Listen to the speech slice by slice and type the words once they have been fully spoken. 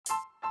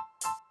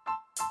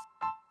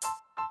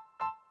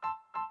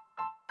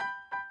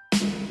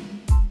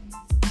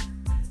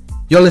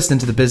You're listening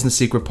to the Business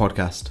Secret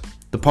Podcast.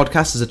 The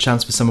podcast is a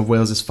chance for some of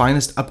Wales's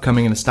finest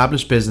upcoming and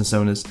established business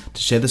owners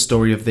to share the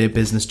story of their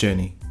business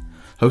journey.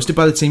 Hosted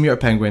by the team here at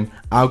Penguin,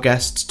 our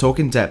guests talk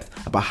in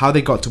depth about how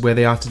they got to where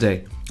they are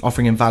today,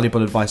 offering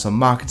invaluable advice on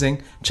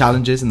marketing,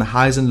 challenges, and the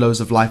highs and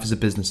lows of life as a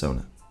business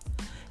owner.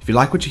 If you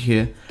like what you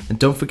hear, then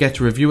don't forget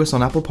to review us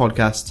on Apple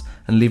Podcasts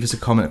and leave us a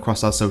comment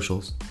across our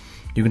socials.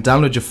 You can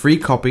download your free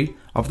copy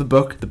of the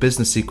book, The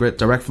Business Secret,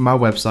 direct from our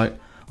website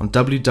on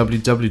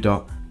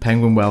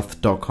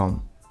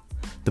www.penguinwealth.com.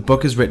 The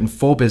book is written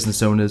for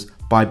business owners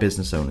by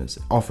business owners,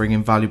 offering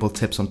invaluable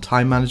tips on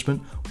time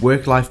management,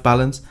 work-life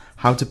balance,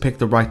 how to pick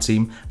the right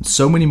team, and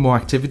so many more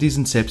activities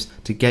and tips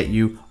to get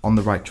you on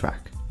the right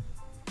track.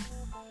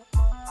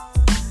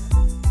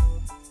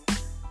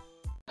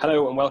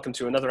 Hello and welcome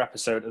to another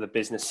episode of the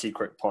Business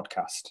Secret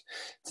Podcast.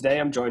 Today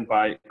I'm joined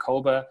by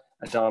Colber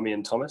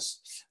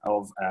Adamian-Thomas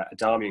of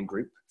Adamian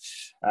Group.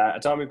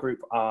 Adamian Group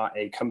are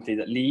a company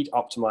that lead,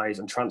 optimize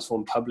and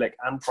transform public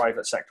and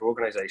private sector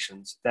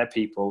organizations, their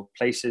people,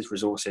 places,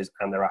 resources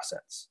and their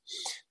assets,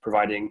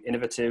 providing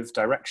innovative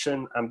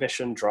direction,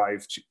 ambition,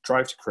 drive to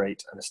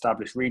create and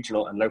establish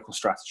regional and local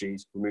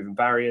strategies, removing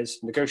barriers,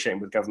 negotiating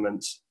with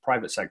governments,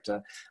 private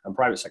sector and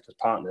private sector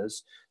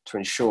partners to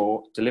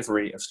ensure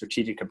delivery of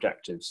strategic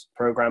objectives,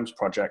 programs,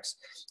 projects,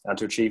 and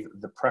to achieve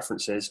the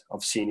preferences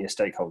of senior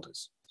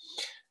stakeholders.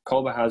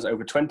 Colber has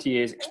over 20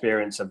 years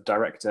experience of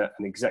director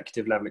and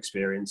executive level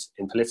experience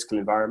in political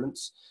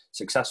environments,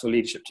 successful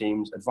leadership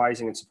teams,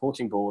 advising and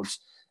supporting boards,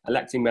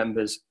 electing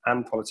members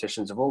and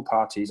politicians of all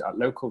parties at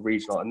local,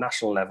 regional and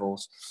national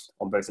levels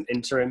on both an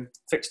interim,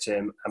 fixed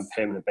term and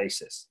permanent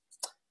basis.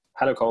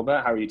 Hello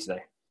Colber, how are you today?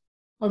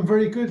 I'm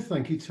very good,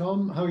 thank you,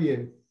 Tom. How are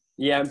you?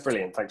 Yeah, I'm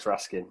brilliant, thanks for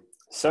asking.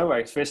 So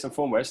first and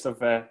foremost, I've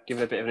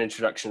given a bit of an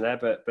introduction there,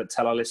 but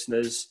tell our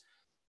listeners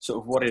sort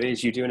of what it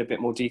is you do in a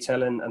bit more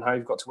detail and how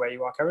you've got to where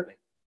you are currently.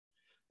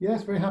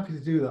 Yes, very happy to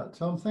do that,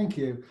 Tom. Thank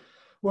you.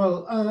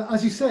 Well,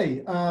 as you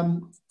say,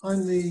 I'm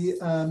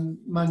the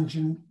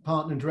managing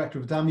partner and director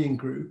of Adamian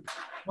Group.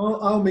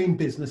 Our main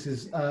business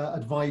is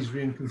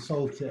advisory and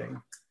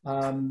consulting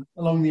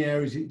along the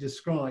areas you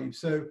described.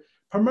 So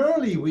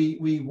primarily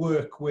we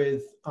work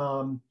with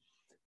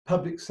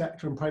public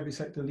sector and private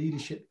sector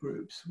leadership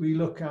groups. We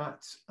look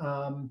at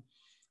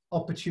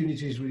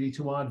opportunities really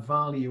to add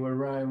value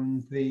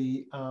around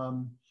the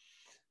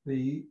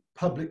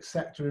public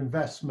sector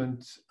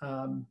investment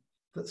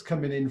that's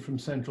coming in from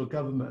central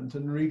government,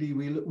 and really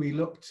we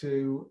look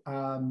to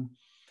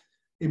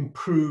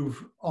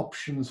improve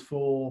options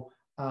for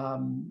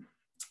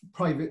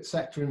private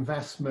sector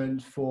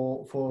investment,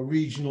 for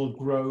regional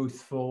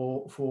growth,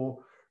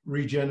 for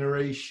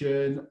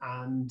regeneration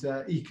and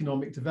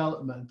economic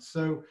development.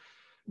 So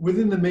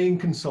within the main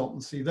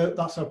consultancy,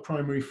 that's our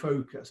primary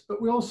focus.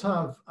 But we also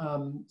have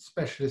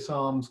specialist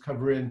arms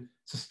covering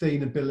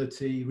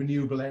sustainability,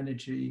 renewable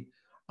energy,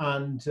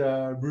 and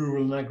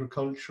rural and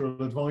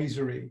agricultural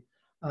advisory.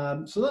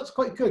 So that's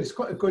quite good. It's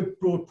quite a good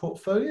broad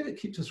portfolio. It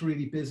keeps us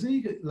really busy.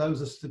 It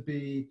allows us to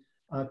be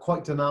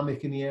quite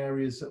dynamic in the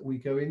areas that we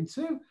go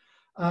into.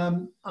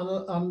 And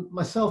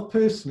myself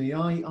personally,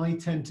 I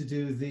tend to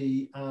do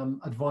the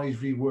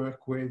advisory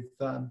work with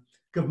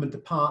government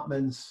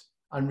departments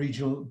and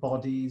regional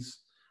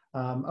bodies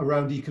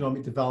around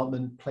economic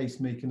development,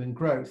 placemaking and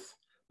growth.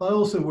 But I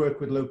also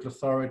work with local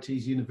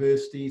authorities,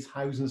 universities,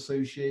 housing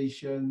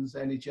associations,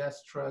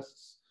 NHS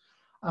trusts,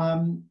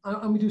 and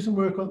we do some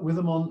work with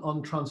them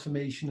on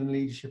transformation and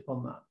leadership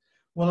on that.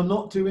 While I'm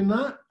not doing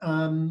that,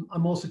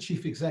 I'm also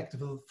chief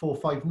executive of the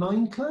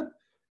 459 Club,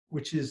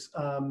 which is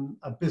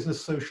a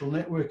business social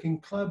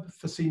networking club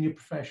for senior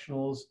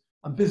professionals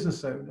and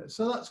business owners.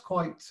 So that's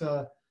quite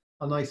a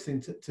nice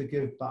thing to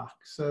give back.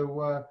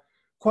 So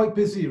quite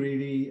busy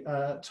really,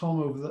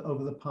 Tom,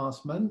 over the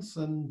past months,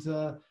 and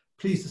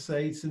pleased to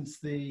say since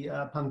the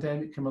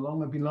pandemic came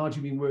along, I've been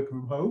largely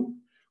working from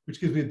home, which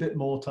gives me a bit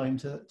more time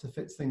to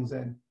fit things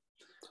in.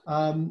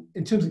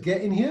 In terms of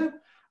getting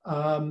here,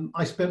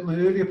 I spent my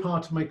earlier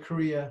part of my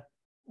career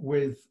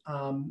with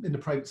in the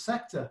private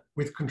sector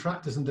with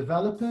contractors and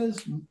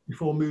developers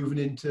before moving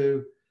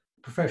into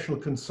professional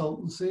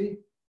consultancy,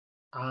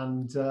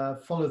 and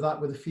followed that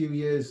with a few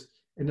years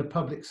in the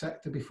public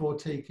sector before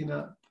taking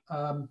up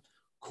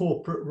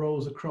corporate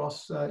roles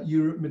across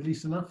Europe, Middle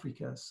East and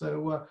Africa.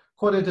 So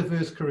quite a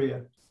diverse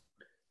career.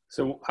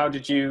 So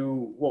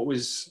what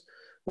was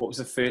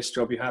the first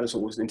job you had,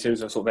 sort of in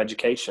terms of sort of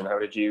education? How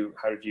did you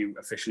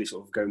officially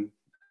sort of go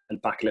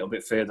and back a little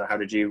bit further? How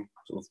did you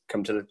sort of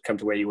come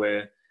to where you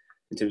were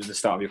in terms of the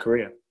start of your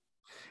career?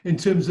 In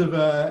terms of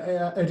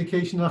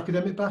education and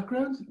academic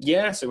background?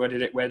 Yeah, so where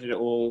did it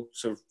all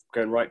sort of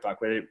going right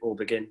back, where did it all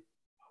begin?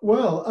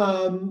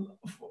 Well,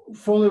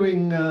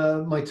 following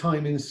my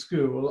time in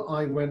school,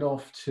 I went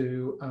off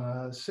to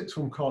sixth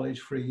form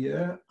college for a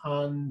year,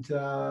 and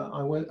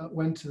I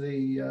went to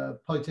the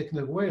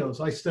Polytechnic of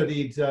Wales. I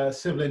studied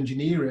civil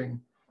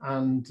engineering,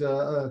 and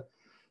that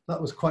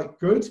was quite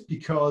good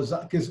because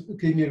that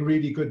gave me a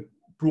really good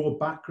broad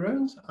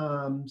background.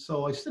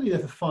 So I studied there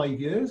for 5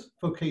 years,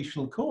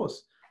 vocational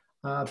course.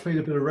 Played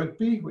a bit of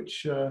rugby,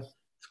 which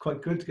it's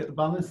quite good to get the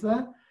balance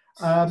there.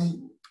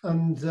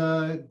 And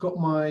got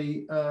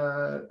my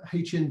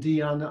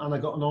HND and I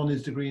got an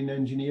honours degree in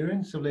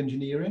engineering, civil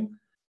engineering,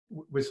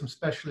 with some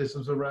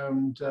specialisms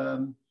around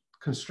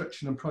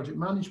construction and project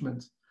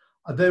management.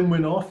 I then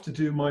went off to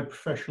do my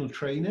professional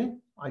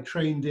training. I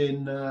trained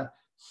in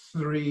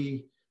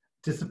 3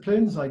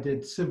 disciplines. I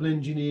did civil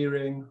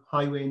engineering,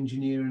 highway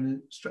engineering,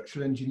 and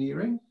structural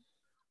engineering.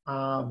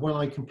 When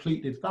I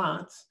completed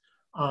that,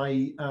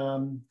 I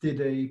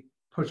did a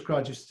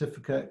postgraduate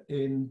certificate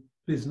in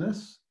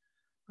business,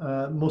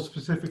 more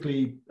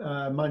specifically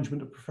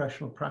management of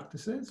professional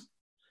practices,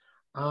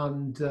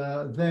 and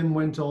then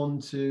went on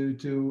to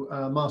do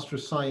a Master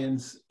of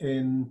Science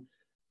in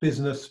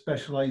business,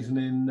 specialising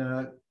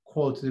in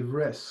qualitative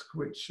risk,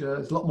 which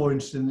is a lot more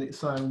interesting than it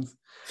sounds.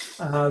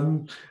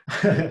 In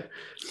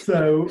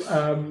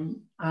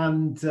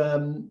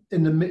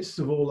the midst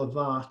of all of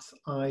that,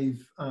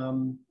 I've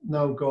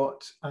now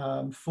got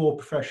 4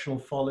 professional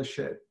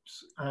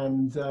fellowships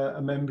and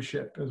a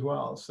membership as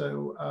well.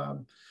 So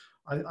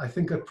I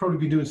think I've probably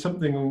been doing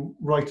something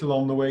right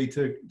along the way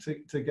to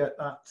get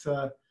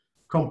that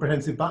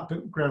comprehensive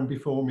background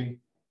before me.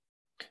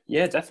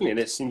 Yeah, definitely. And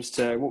it seems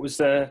to, what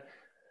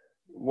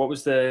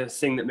was the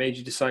thing that made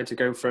you decide to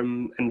go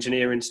from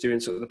engineering to doing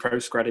sort of the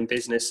postgrad in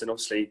business? And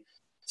obviously it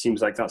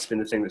seems like that's been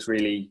the thing that's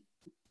really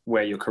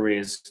where your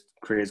career's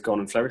gone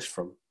and flourished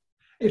from.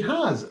 It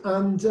has.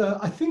 And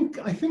I think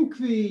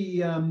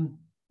the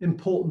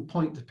important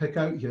point to pick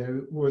out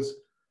here was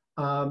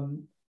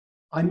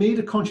I made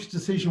a conscious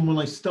decision when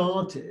I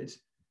started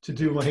to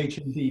do my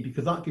HND,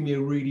 because that gave me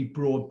a really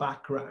broad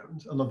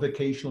background on a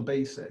vocational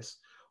basis,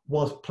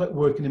 was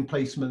working in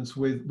placements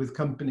with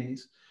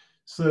companies,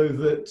 so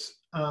that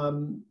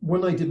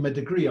when I did my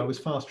degree, I was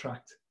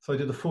fast-tracked. So I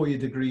did a 4-year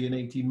degree in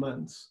 18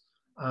 months.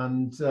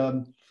 And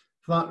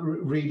that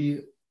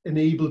really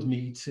enabled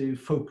me to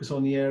focus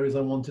on the areas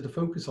I wanted to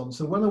focus on.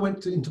 So when I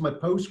went into my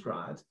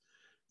postgrad,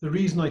 the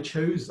reason I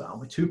chose that,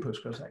 my 2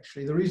 postgrads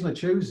actually, the reason I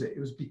chose it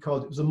was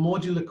because it was a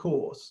modular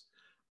course,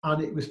 and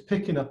it was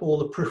picking up all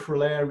the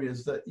peripheral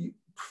areas that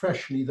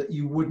professionally that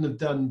you wouldn't have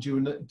done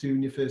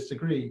during your first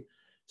degree.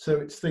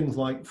 So it's things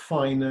like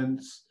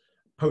finance,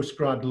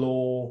 postgrad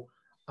law,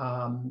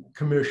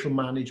 commercial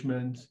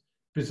management,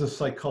 business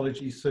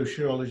psychology,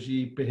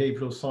 sociology,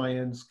 behavioral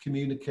science,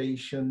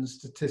 communication,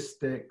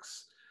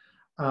 statistics,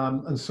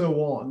 and so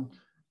on.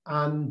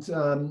 And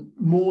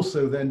more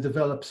so then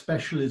develop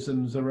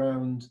specialisms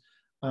around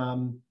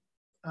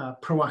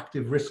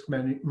proactive risk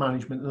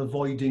management and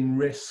avoiding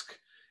risk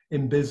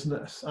in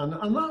business. And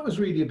that was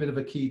really a bit of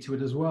a key to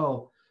it as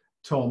well,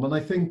 Tom. And I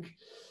think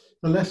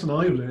the lesson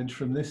I learned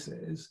from this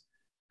is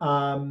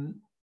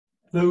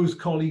those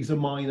colleagues of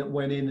mine that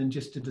went in and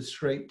just did a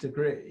straight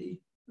degree,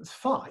 it's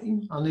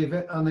fine, and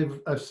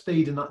they've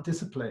stayed in that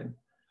discipline.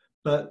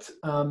 But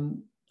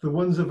the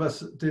ones of us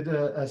that did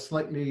a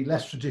slightly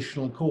less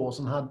traditional course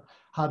and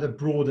had a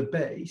broader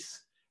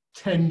base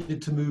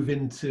tended to move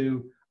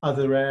into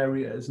other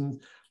areas.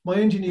 And my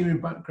engineering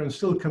background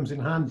still comes in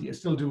handy. I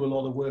still do a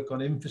lot of work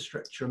on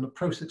infrastructure, and the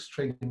process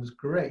training was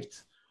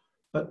great.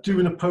 But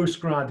doing a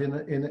postgrad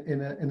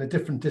in a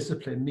different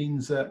discipline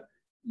means that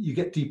you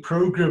get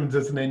deprogrammed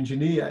as an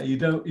engineer. You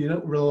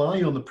don't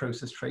rely on the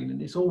process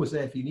training. It's always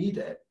there if you need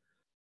it,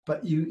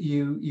 but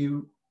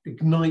you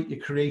ignite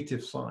your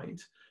creative side.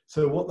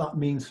 So what that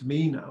means for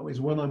me now is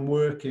when I'm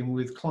working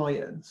with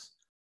clients,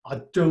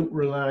 I don't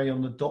rely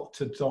on the dot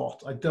to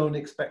dot. I don't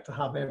expect to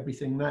have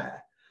everything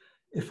there.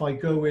 If I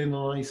go in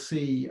and I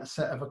see a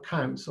set of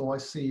accounts, or I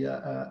see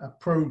a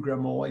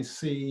program, or I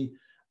see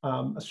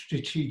a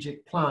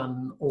strategic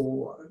plan,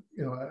 or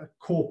a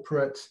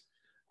corporate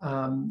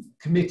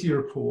committee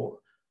report,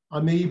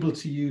 I'm able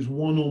to use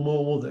one or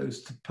more of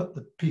those to put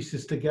the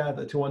pieces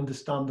together to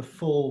understand the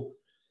full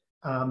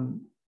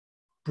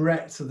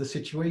breadth of the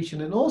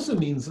situation. It also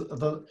means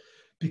that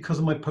because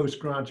of my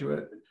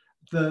postgraduate,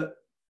 that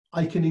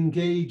I can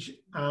engage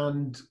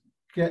and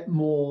get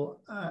more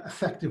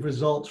effective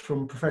results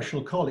from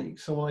professional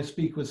colleagues. So when I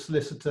speak with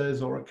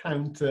solicitors or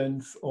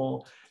accountants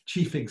or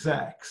chief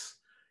execs,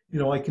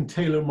 I can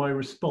tailor my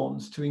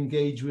response to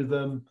engage with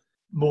them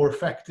more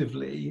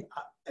effectively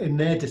in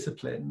their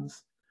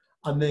disciplines,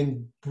 and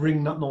then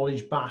bring that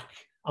knowledge back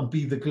and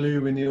be the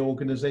glue in the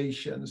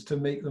organizations to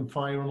make them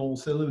fire on all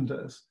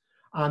cylinders.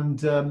 And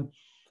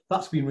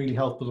that's been really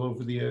helpful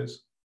over the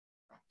years.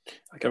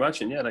 I can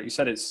imagine, yeah, like you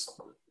said,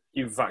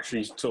 you've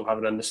actually sort of have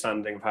an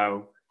understanding of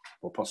how,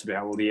 or possibly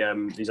how all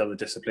these other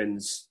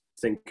disciplines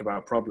think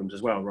about problems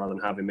as well, rather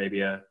than having maybe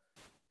a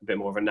bit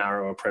more of a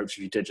narrow approach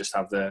if you did just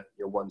have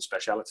your one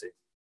speciality.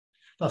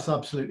 That's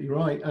absolutely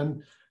right.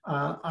 And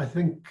I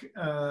think,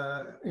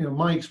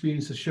 my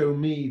experience has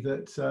shown me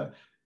that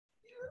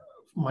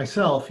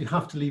myself, you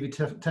have to leave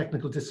your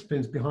technical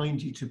disciplines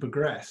behind you to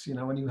progress,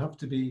 and you have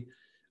to be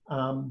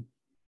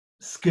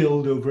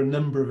skilled over a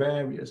number of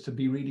areas to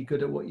be really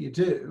good at what you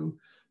do.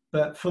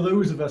 But for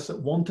those of us that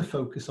want to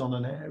focus on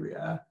an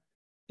area,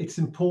 it's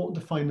important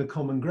to find the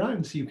common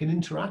ground so you can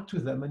interact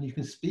with them and you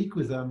can speak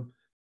with them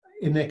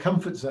in their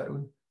comfort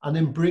zone and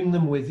then bring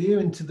them with you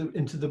into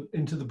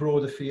the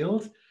broader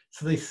field,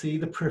 so they see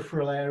the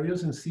peripheral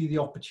areas and see the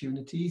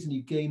opportunities, and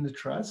you gain the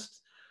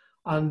trust.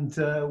 And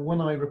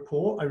when I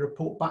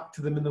report back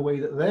to them in the way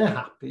that they're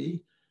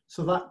happy.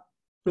 So that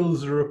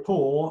builds a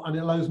rapport, and it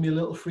allows me a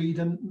little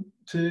freedom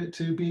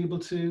to be able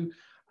to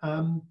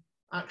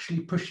actually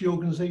push the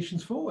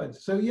organizations forward.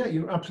 So yeah,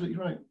 you're absolutely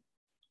right.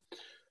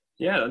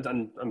 Yeah,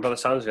 and by the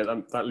sounds of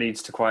it, that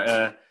leads to quite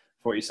a,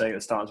 what you're saying at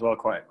the start as well,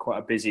 quite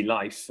a busy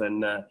life.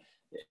 And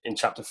in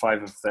chapter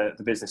 5 of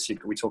the Business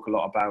Secret, we talk a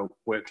lot about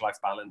work-life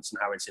balance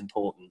and how it's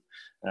important.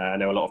 I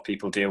know a lot of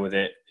people deal with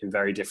it in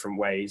very different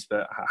ways,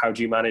 but how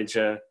do you manage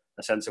a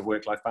sense of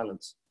work-life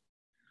balance?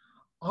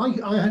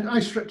 I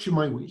structure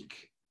my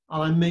week,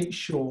 and I make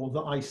sure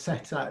that I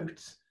set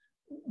out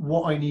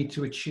what I need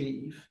to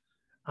achieve,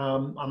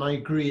 and I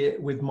agree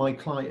it with my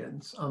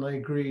clients, and I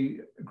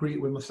agree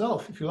it with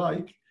myself, if you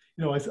like.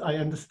 You know, I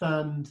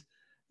understand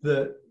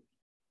that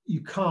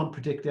you can't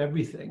predict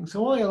everything,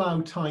 so I allow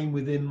time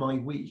within my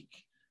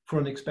week for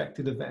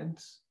unexpected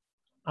events.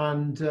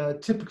 And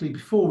typically,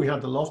 before we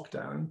had the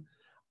lockdown,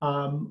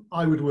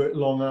 I would work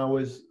long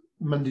hours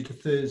Monday to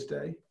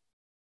Thursday,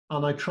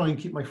 and I try and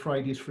keep my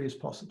Fridays free as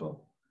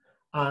possible.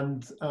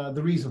 And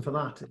the reason for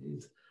that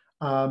is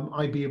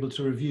I'd be able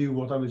to review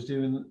what I was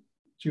doing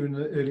during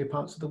the earlier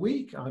parts of the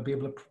week. I'd be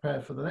able to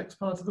prepare for the next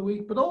part of the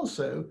week. But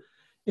also,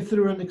 if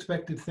there were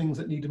unexpected things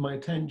that needed my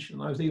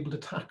attention, I was able to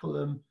tackle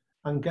them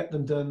and get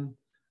them done,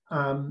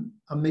 and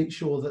make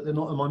sure that they're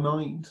not in my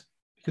mind.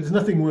 Because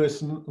there's nothing worse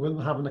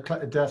than having a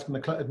cluttered desk and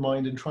a cluttered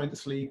mind and trying to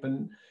sleep,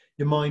 and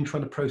your mind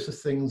trying to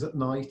process things at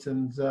night,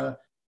 and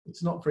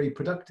it's not very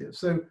productive.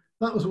 So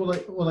that was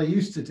what I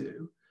used to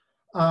do.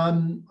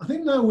 I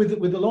think now with the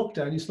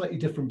lockdown, it's slightly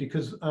different,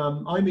 because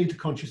I made a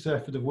conscious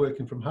effort of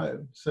working from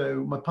home.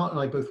 So my partner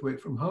and I both work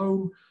from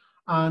home,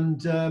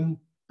 and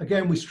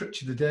again, we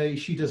structure the day.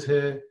 She does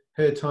her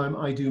time,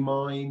 I do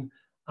mine,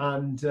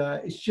 and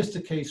it's just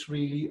a case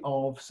really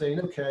of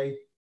saying, okay,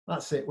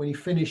 that's it. When you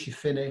finish, you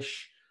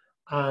finish,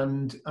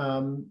 and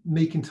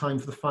making time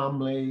for the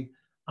family,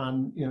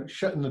 and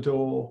shutting the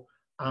door,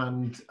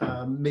 and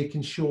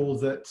making sure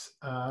that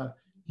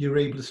you're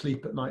able to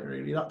sleep at night.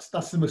 Really, that's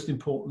the most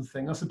important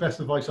thing. That's the best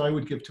advice I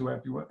would give to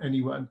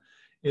anyone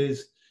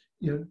is,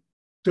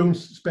 don't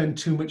spend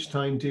too much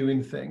time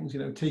doing things.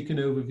 Take an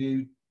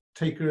overview,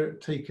 take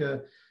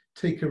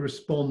a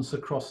response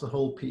across the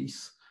whole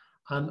piece,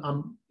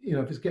 and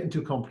if it's getting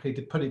too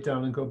complicated, put it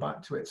down and go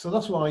back to it. So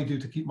that's what I do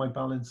to keep my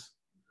balance.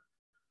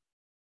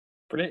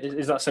 Brilliant.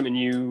 Is that something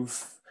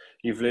you've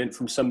learned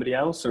from somebody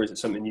else, or is it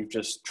something you've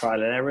just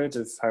trial and errored?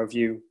 Of how have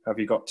you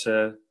got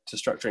to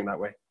structuring that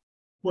way?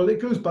 Well,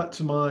 it goes back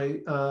to my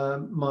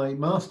my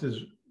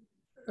master's,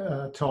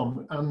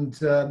 Tom, and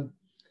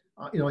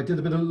I did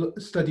a bit of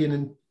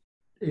studying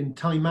in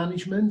time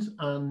management,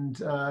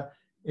 and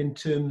in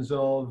terms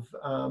of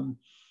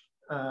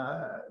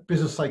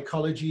business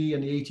psychology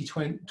and the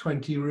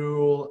 80-20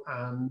 rule,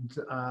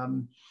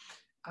 and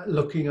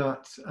looking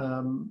at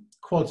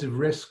qualitative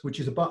risk, which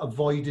is about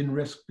avoiding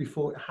risk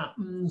before it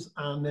happens,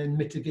 and then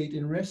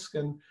mitigating risk.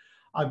 And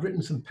I've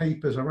written some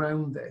papers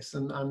around this,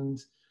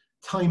 and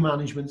time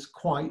management's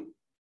quite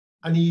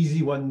an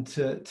easy one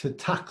to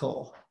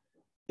tackle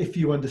if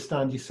you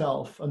understand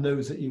yourself and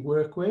those that you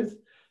work with.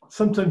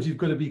 Sometimes you've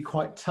got to be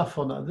quite tough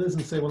on others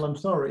and say, well, I'm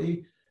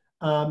sorry,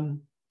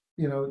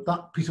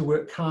 that piece of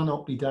work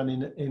cannot be done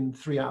in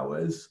 3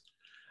 hours.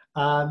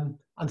 And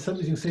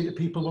sometimes you can say to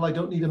people, well, I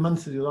don't need a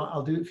month to do that,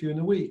 I'll do it for you in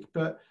a week.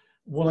 But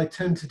what I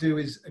tend to do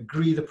is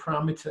agree the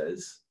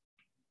parameters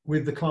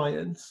with the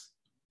clients,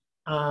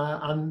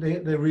 and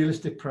they're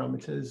realistic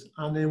parameters,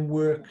 and then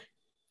work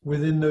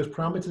within those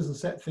parameters and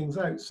set things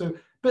out. So a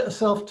bit of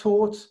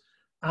self-taught,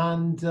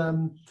 and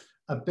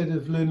a bit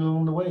of learning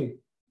along the way.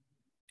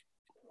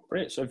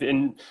 Great. So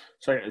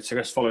I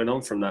guess following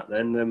on from that,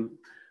 then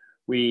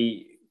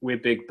we're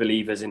big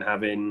believers in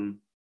having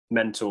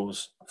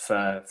mentors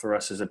for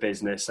us as a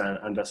business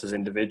and us as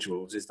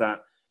individuals. Is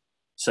that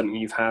something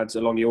you've had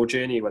along your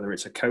journey, whether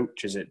it's a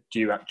coach?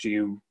 Do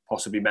you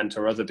possibly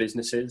mentor other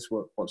businesses?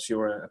 What's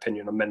your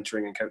opinion on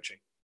mentoring and coaching?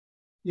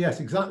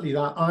 Yes, exactly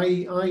that.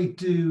 I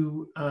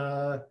do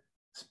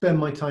spend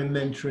my time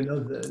mentoring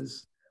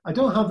others. I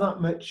don't have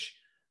that much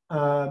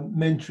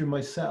mentoring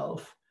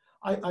myself.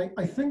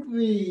 I think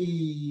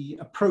the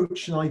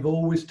approach that I've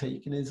always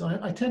taken is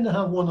I tend to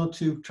have one or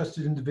two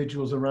trusted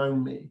individuals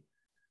around me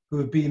who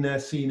have been there,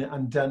 seen it,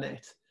 and done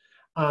it.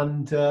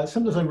 And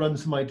sometimes I run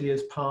some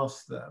ideas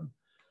past them.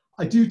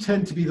 I do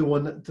tend to be the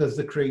one that does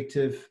the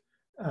creative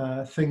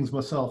things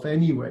myself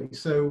anyway.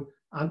 So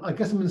I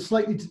guess I'm in a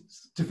slightly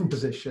different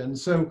position.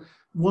 So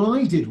what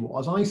I did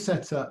was I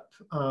set up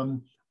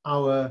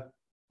our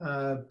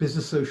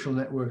business social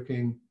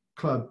networking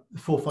club, the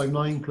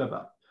 459 Club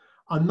up.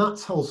 And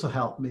that's also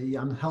helped me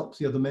and helps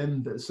the other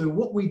members. So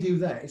what we do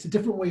there, it's a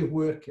different way of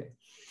working.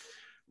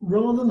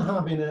 Rather than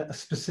having a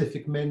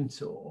specific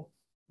mentor,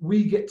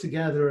 we get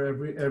together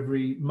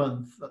every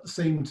month at the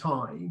same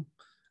time.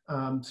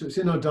 So it's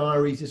in our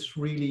diaries, it's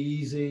really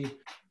easy.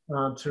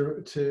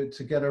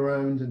 to get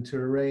around and to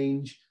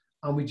arrange,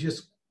 and we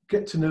just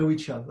get to know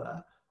each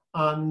other.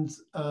 And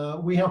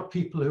we have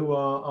people who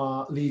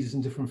are leaders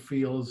in different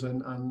fields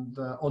and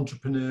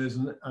entrepreneurs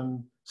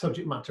and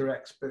subject matter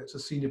experts or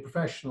senior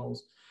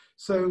professionals.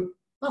 So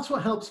that's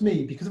what helps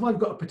me, because if I've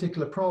got a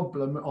particular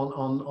problem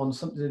on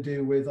something to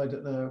do with, I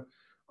don't know,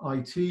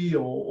 IT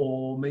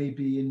or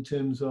maybe in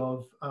terms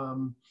of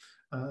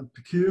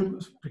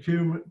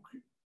procurement,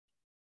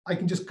 I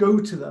can just go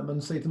to them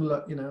and say to them,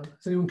 look,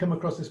 has anyone come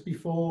across this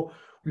before?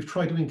 We've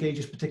tried to engage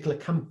this particular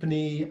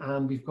company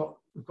and we've got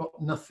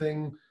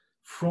nothing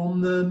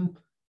from them.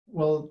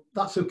 Well,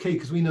 that's okay,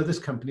 because we know this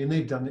company and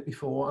they've done it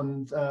before,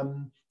 and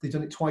they've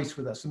done it twice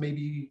with us. So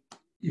maybe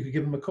you could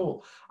give them a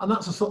call. And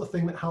that's the sort of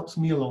thing that helps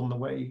me along the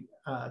way,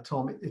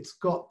 Tom. It's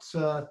got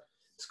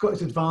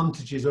its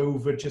advantages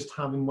over just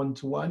having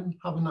one-to-one.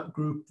 Having that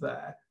group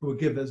there who are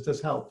givers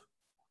does help.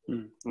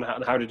 And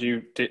how did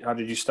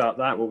you start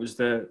that? What was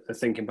the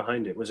thinking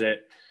behind it? Was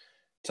it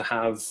to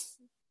have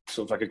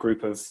sort of like a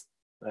group of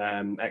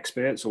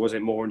experts, or was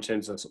it more in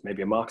terms of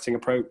maybe a marketing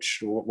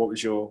approach, or what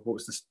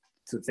was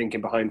the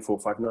thinking behind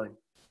 459?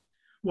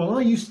 Well,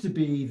 I used to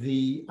be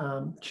the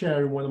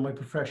chair in one of my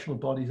professional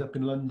bodies up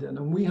in London,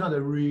 and we had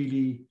a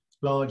really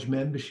large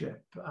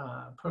membership,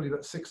 probably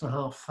about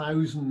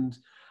 6,500.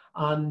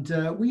 And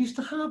we used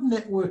to have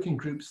networking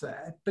groups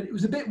there, but it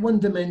was a bit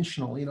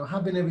one-dimensional.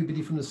 Having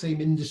everybody from the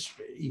same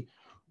industry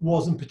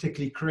wasn't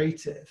particularly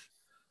creative.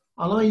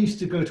 And I used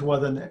to go to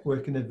other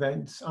networking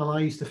events, and I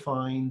used to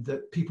find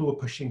that people were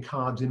pushing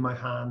cards in my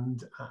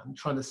hand and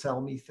trying to sell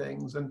me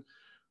things. And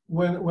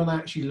when I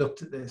actually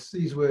looked at this,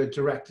 these were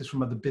directors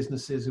from other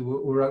businesses who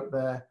were out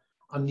there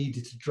and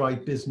needed to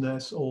drive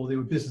business, or they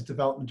were business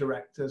development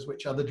directors,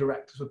 which other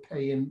directors were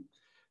paying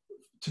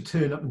to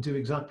turn up and do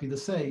exactly the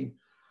same.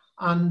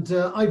 And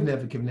I've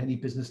never given any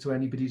business to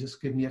anybody,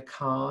 just give me a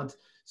card.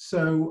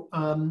 So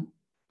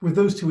with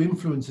those two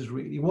influences,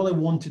 really, what I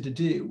wanted to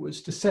do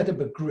was to set up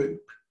a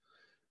group,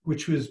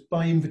 which was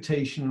by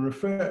invitation and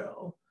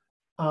referral,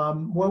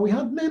 where we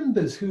had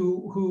members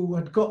who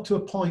had got to a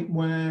point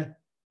where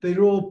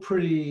they're all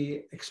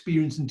pretty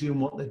experienced in doing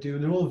what they're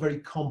doing. They're all very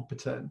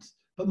competent,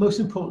 but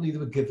most importantly, they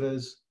were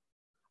givers,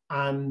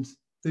 and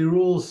they were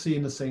all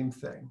seeing the same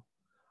thing.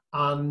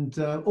 And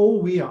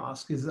all we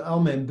ask is that our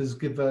members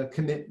give a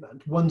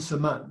commitment once a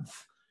month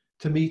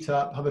to meet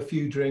up, have a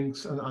few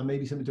drinks and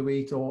maybe something to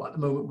eat, or at the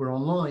moment we're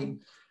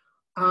online.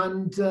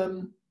 And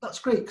that's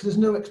great because there's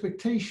no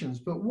expectations.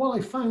 But what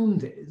I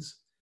found is,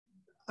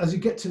 as you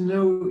get to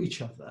know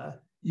each other,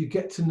 you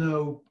get to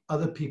know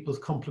other people's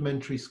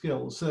complementary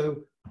skills.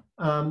 So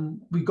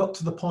we got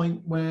to the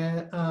point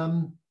where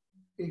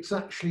it's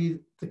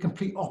actually the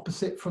complete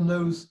opposite from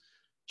those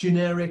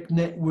generic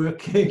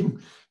networking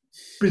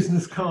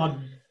business card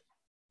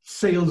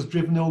sales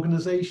driven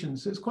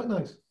organizations. So it's quite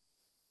nice.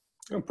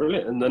 Oh,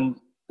 brilliant. And then,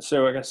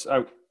 so I guess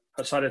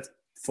outside of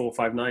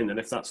 459, then,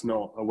 if that's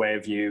not a way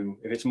of you,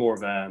 if it's more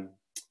of a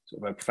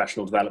sort of a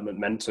professional development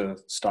mentor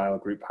style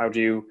group, how do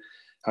you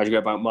go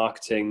about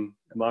marketing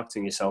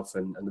yourself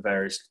and the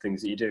various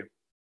things that you do?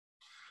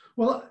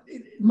 Well,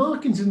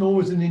 marketing is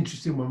always an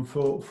interesting one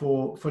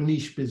for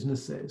niche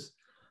businesses.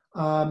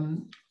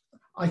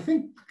 I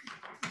think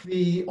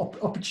the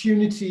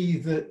opportunity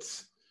that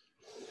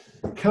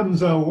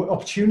comes our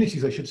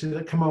opportunities, I should say,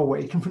 that come our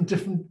way come from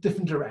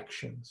different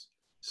directions.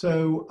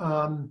 So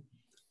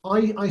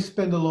I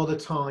spend a lot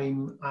of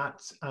time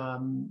at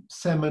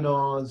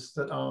seminars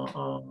that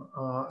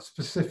are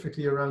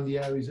specifically around the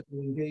areas that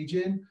we engage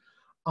in.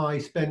 I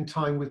spend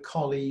time with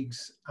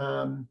colleagues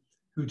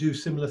who do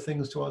similar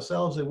things to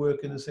ourselves. They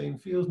work in the same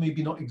fields,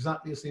 maybe not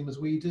exactly the same as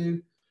we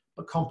do,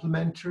 but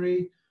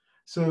complementary.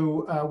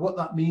 So what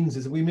that means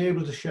is that we may be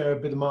able to share a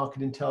bit of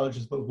market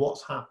intelligence about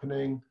what's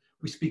happening.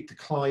 We speak to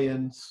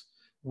clients.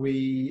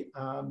 We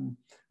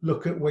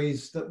look at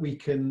ways that we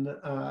can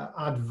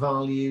add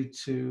value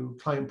to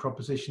client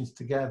propositions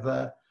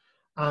together.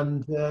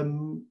 And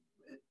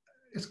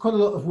it's quite a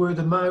lot of word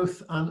of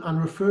mouth and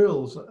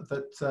referrals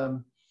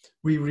that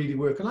we really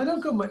work. And I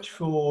don't go much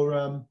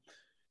for,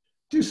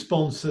 do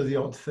sponsor the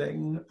odd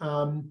thing.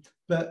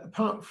 But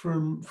apart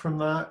from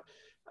that,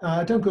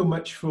 I don't go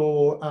much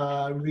for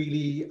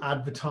really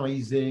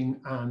advertising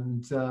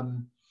and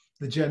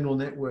the general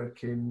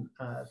networking,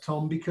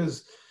 Tom,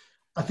 because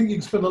I think you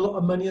can spend a lot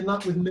of money on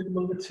that with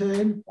minimal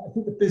return. I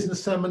think the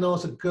business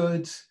seminars are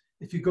good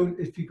if you go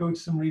to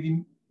some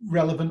really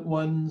relevant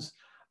ones,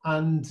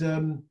 and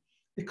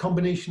a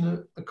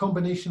combination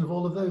of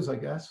all of those, I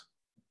guess.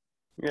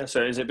 Yeah.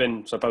 So has it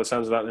been, so by the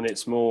sounds of that, then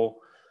it's more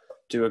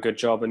do a good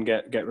job and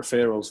get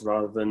referrals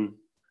rather than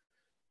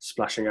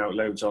splashing out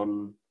loads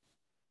on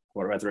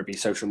whether it be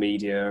social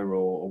media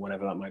or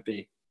whatever that might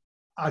be?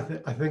 I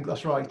think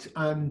that's right.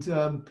 And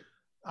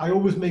I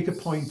always make a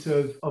point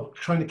of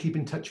trying to keep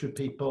in touch with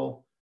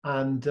people.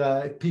 And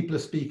if people are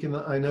speaking,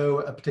 I know,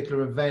 at a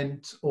particular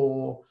event,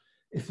 or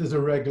if there's a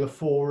regular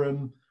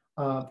forum,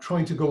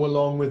 trying to go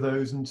along with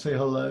those and say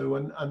hello.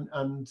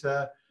 And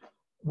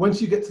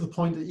once you get to the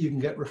point that you can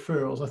get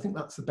referrals, I think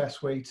that's the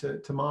best way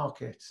to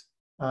market.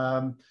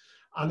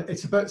 And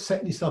it's about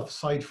setting yourself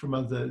aside from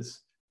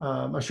others.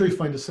 I'm sure you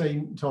find the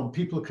same, Tom.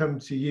 People come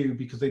to you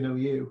because they know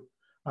you.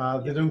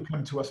 They don't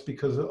come to us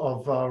because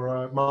of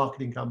our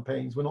marketing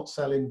campaigns. We're not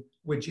selling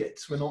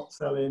widgets. We're not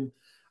selling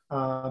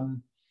a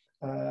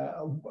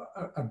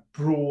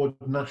broad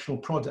national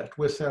product.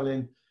 We're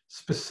selling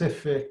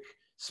specific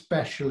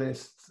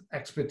specialist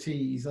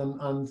expertise,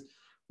 and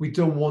we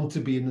don't want to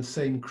be in the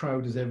same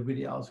crowd as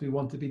everybody else. We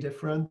want to be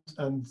different,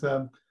 and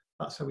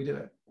that's how we do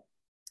it.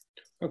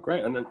 Oh,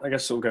 great. And then I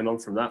guess sort of going on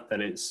from that, then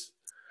it's,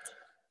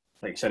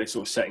 like you said, it's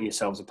sort of setting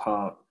yourselves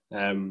apart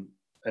and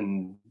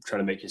trying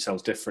to make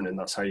yourselves different, and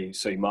that's how you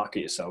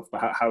market yourself. But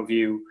how have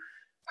you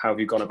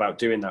gone about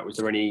doing that? Was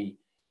there any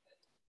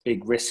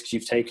big risks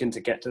you've taken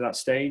to get to that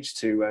stage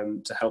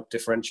to help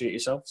differentiate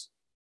yourselves?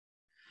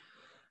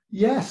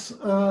 Yes,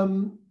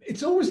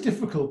 it's always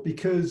difficult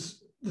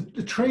because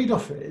the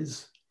trade-off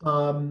is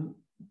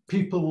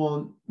people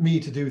want me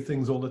to do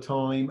things all the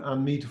time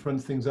and me to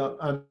front things up,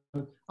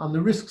 and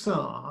the risks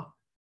are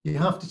you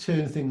have to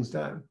turn things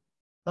down.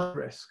 That's a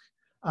risk.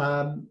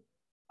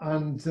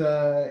 And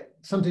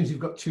sometimes you've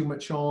got too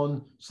much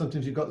on,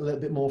 sometimes you've got a little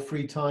bit more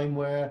free time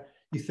where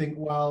you think,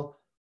 well,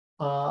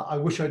 I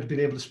wish I'd been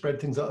able to spread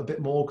things out a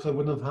bit more because I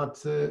wouldn't have had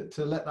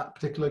to let that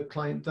particular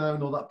client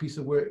down or that piece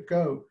of work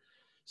go.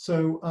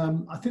 So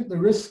I think the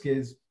risk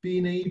is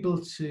being able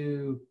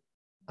to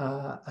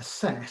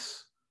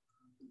assess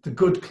the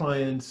good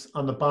clients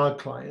and the bad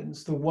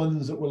clients, the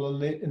ones that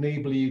will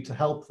enable you to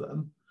help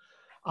them,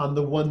 and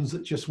the ones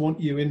that just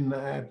want you in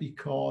there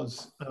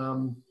because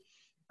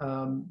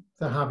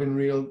they're having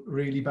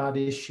really bad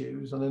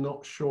issues and they're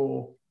not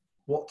sure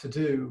what to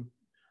do.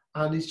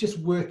 And it's just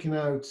working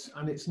out,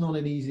 and it's not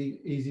an easy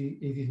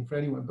thing for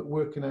anyone, but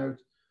working out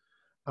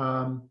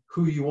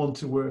who you want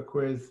to work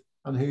with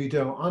and who you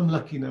don't. I'm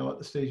lucky now at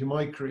the stage of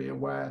my career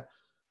where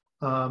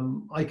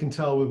I can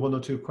tell with one or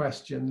two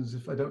questions,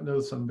 if I don't know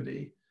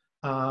somebody,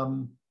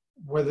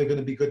 whether they're going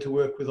to be good to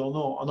work with or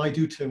not. And I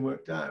do turn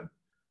work down.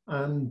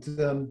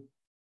 And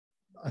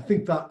I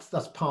think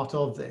that's part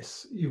of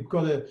this. You've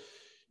got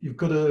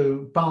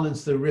to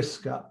balance the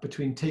risk up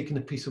between taking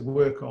a piece of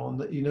work on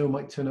that you know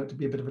might turn out to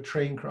be a bit of a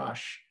train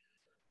crash,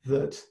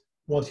 that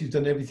once you've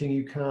done everything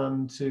you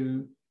can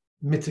to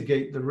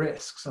mitigate the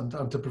risks and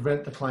to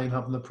prevent the client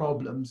having the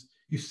problems,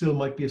 you still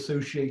might be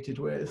associated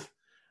with,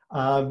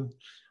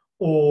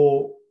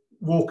 or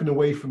walking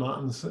away from that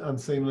and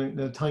saying, like,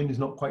 the time is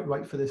not quite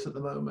right for this at the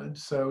moment,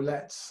 so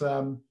let's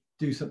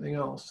do something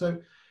else. So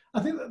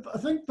I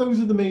think those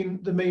are the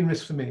main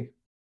risks for me.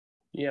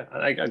 Yeah,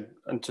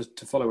 and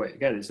to follow it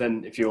again is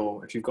then if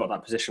you've got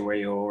that position where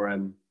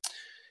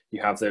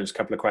you have those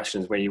couple of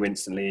questions where you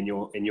instantly in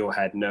your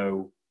head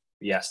know,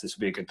 yes, this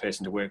would be a good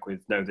person to work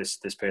with. No, this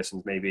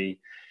person's maybe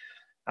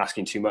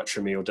asking too much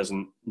from me or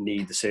doesn't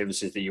need the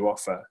services that you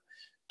offer.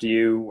 Do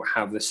you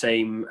have the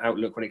same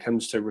outlook when it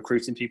comes to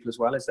recruiting people as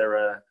well? Is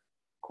there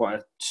quite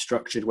a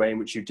structured way in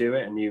which you do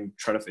it, and you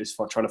trying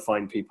to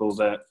find people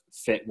that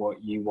fit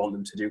what you want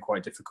them to do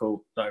quite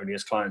difficult, not only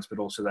as clients but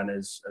also then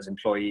as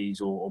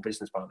employees or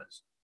business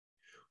partners?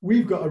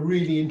 We've got a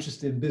really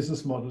interesting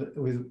business model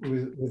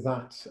with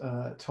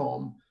that,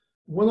 Tom.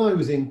 When I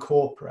was in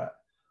corporate,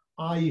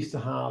 I used to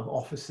have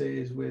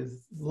offices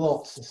with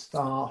lots of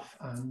staff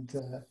and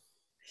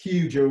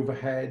huge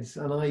overheads,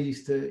 and I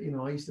used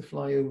to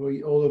fly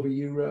all over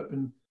Europe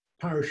and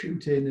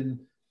parachute in and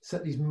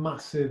set these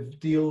massive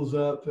deals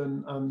up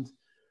and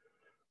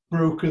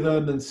broker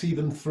them and see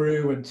them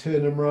through and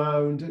turn them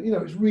around.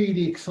 It's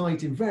really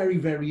exciting, very,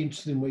 very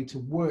interesting way to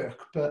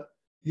work, but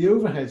the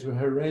overheads were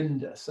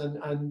horrendous,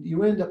 and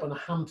you end up on a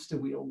hamster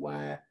wheel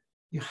where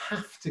you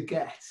have to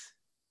get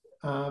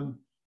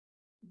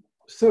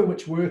so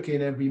much work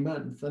in every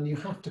month, and you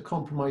have to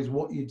compromise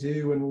what you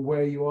do and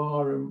where you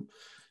are and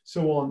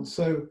so on.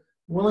 So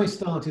when I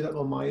started up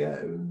on my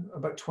own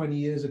about 20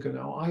 years ago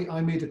now,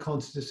 I made a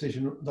conscious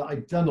decision that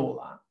I'd done all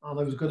that and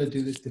I was going to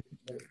do this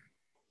differently.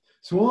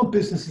 So our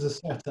businesses are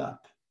set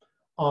up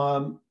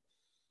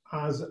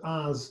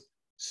as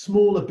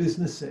smaller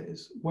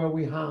businesses where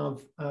we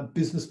have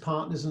business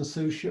partners and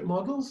associate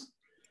models.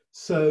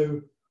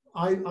 So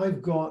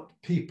I've got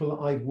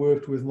people I've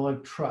worked with and I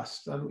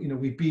trust, and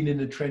we've been in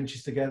the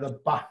trenches together,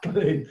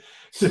 battling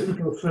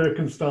difficult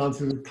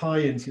circumstances with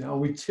clients.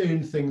 We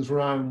turn things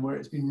around where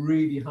it's been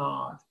really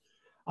hard,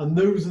 and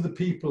those are the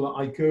people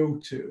that I go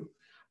to,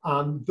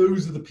 and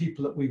those are the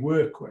people that we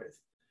work with.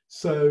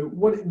 So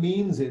what it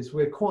means is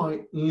we're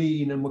quite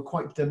lean and we're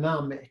quite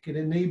dynamic. It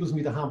enables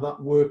me to have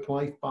that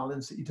work-life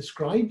balance that you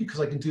described, because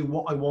I can do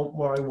what I want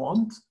where I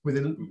want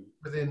within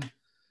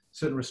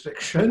certain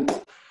restrictions.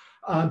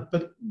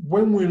 But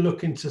when we're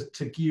looking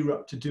to gear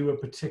up to do a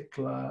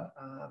particular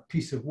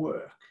piece of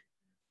work,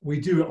 we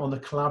do it on a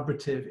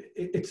collaborative.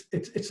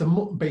 It's a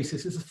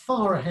basis. It's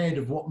far ahead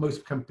of what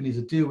most companies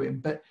are doing,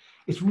 but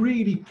it's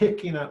really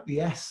picking out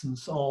the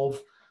essence of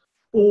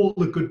all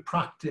the good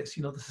practice.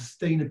 The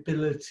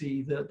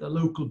sustainability, the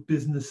local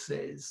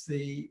businesses,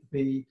 the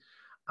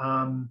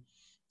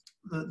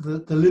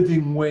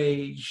living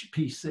wage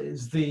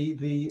pieces,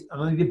 the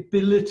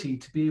ability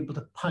to be able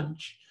to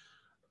punch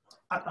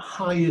at the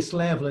highest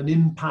level and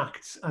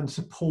impact and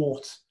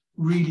support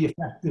really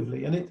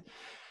effectively. And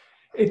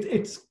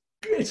it's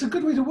a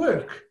good way to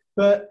work,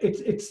 but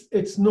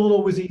it's not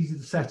always easy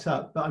to set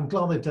up. But I'm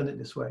glad they've done it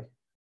this way.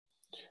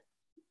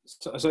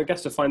 So I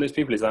guess to find those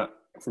people, is that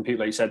from people,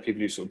 like you said,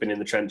 people who've sort of been in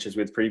the trenches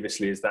with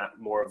previously, is that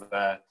more of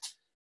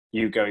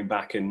you going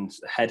back and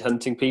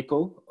headhunting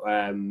people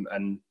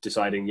and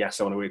deciding, yes,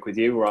 I want to work with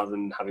you, rather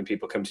than having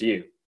people come to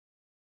you?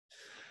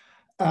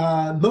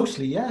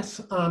 Mostly,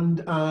 yes.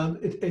 And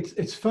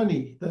it's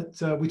funny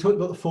that we talked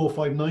about the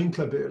 459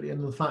 Club earlier,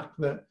 and the fact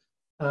that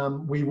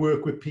we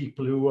work with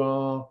people who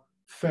are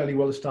fairly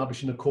well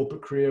established in a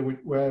corporate career,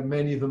 where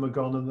many of them are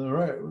gone on their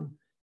own.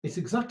 It's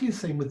exactly the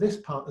same with this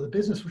part of the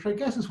business, which I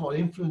guess is what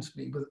influenced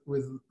me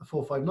with the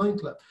 459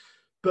 Club.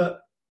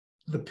 But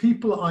the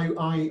people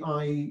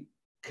I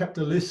kept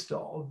a list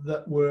of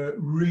that were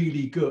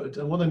really good,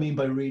 and what I mean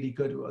by really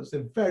good was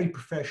they're very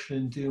professional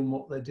in doing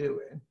what they're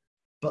doing,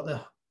 but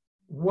they're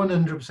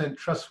 100%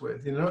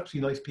 trustworthy, and they're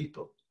actually nice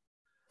people.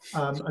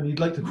 And you'd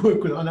like to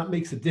work with them, and that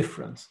makes a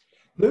difference.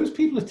 Those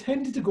people have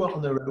tended to go out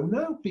on their own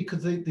now,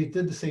 because they did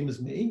the same as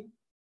me.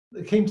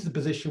 They came to the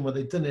position where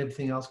they'd done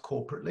everything else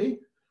corporately,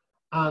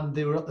 and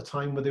they were at the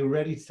time where they were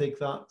ready to take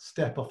that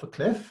step off a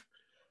cliff,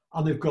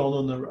 and they've gone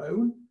on their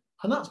own.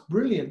 And that's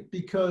brilliant,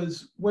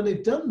 because when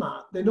they've done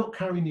that, they're not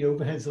carrying the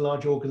overheads the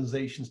large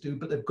organizations do,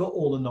 but they've got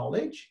all the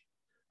knowledge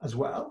as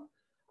well.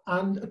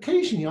 And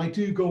occasionally I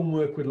do go and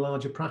work with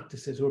larger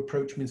practices who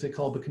approach me and say,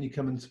 Colber, can you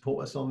come and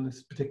support us on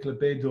this particular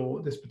bid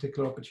or this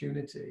particular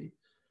opportunity?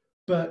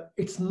 But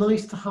it's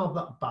nice to have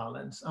that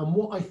balance. And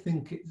what I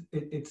think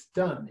it's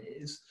done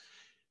is,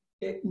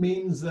 it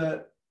means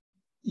that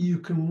you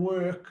can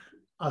work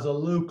as a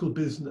local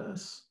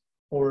business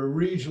or a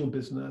regional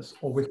business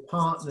or with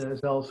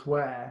partners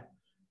elsewhere,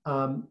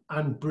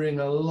 and bring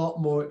a lot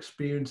more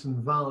experience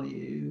and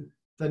value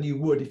than you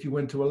would if you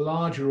went to a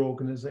larger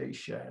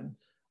organization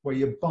where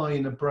you're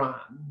buying a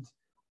brand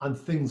and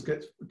things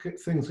get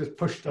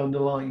pushed down the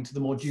line to the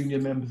more junior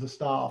members of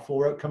staff,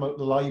 or come out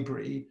the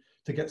library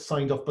to get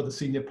signed off by the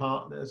senior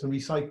partners and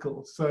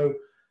recycled. So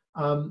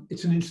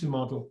it's an interesting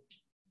model.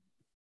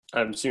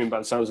 I'm assuming by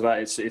the sounds of that,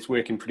 it's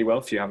working pretty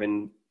well for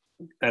you.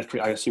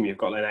 I assume you've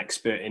got an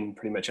expert in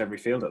pretty much every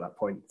field at that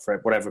point for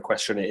whatever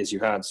question it is you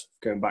had.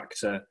 Going back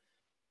to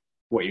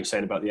what you were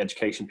saying about the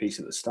education piece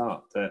at the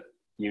start, that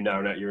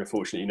you're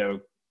fortunate, you know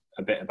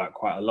a bit about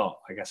quite a lot.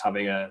 I guess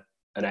having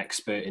an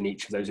expert in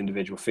each of those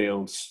individual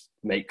fields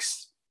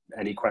makes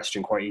any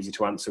question quite easy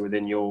to answer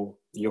within your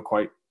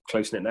quite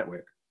close-knit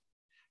network.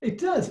 It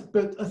does,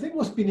 but I think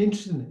what's been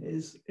interesting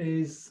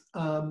is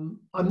I'm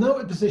now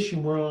at a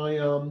position where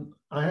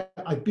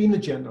I've been a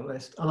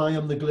generalist and I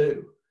am the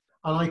glue,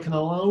 and I can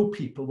allow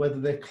people, whether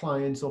they're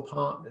clients or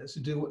partners, to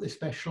do what they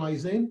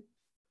specialize in.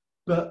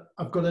 But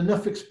I've got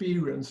enough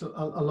experience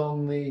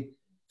along the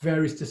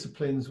various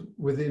disciplines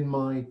within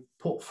my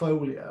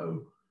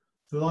portfolio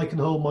that I can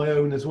hold my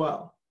own as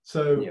well.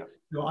 So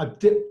I've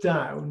dipped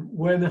down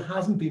when there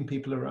hasn't been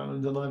people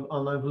around, and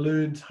I've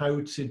learned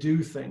how to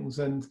do things,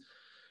 and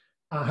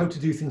how to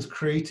do things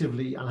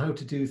creatively, and how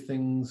to do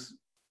things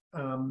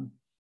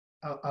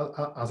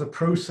as a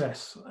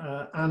process.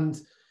 And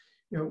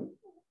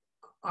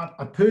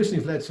I personally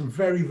have led some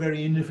very,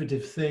 very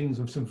innovative things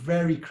and some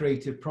very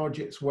creative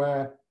projects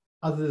where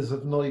others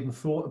have not even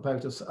thought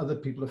about us. Other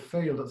people have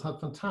failed. It's had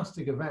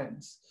fantastic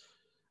events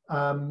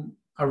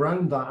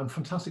around that, and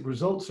fantastic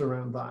results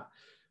around that.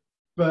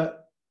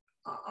 But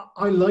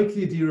I like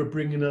the idea of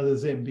bringing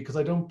others in, because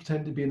I don't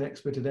pretend to be an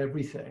expert at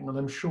everything, and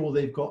I'm sure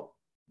they've got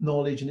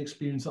knowledge and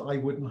experience that I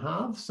wouldn't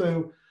have.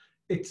 So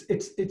it's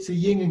a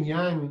yin and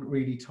yang,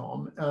 really,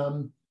 Tom.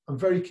 I'm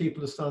very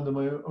capable of standing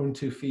on my own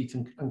 2 feet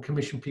and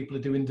commission people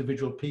to do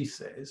individual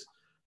pieces,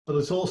 but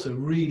it's also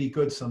really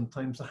good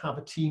sometimes to have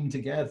a team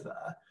together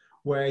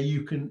where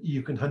you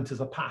can hunt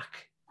as a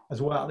pack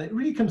as well. And it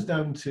really comes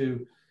down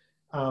to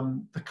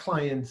the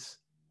client's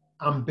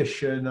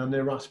ambition and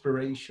their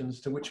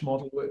aspirations to which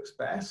model works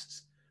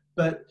best.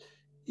 But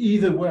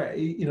either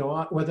way,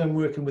 whether I'm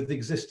working with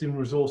existing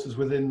resources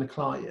within the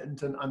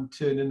client and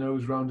turning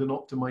those around and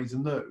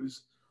optimizing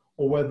those,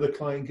 or whether the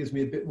client gives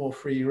me a bit more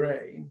free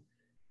rein,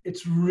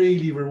 it's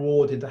really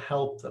rewarding to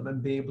help them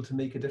and be able to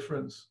make a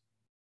difference.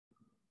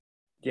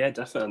 Yeah,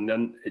 definitely.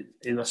 And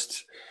it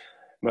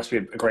must be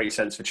a great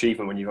sense of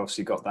achievement when you've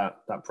obviously got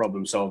that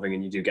problem solving,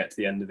 and you do get to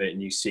the end of it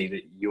and you see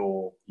that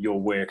your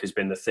work has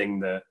been the thing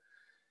that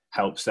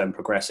helps them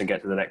progress and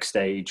get to the next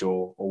stage,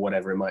 or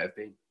whatever it might have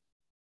been.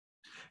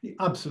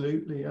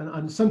 Absolutely.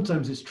 And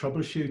sometimes it's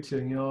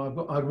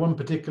troubleshooting. I had one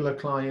particular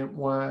client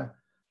where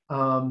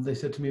they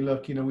said to me,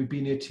 look, we've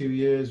been here 2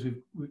 years,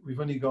 we've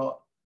only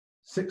got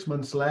 6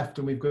 months left,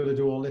 and we've got to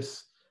do all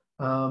this.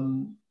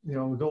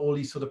 We've got all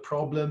these sort of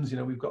problems.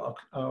 We've got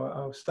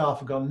our staff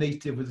have gone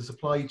native with the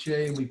supply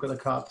chain. We've got a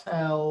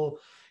cartel.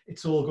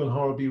 It's all gone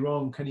horribly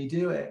wrong. Can you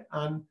do it?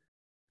 And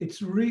it's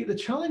the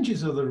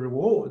challenges are the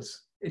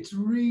rewards. It's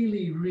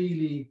really,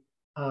 really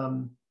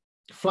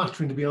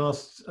flattering to be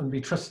asked and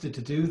be trusted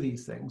to do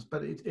these things,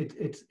 but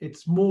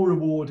it's more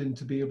rewarding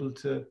to be able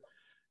to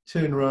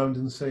turn around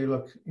and say,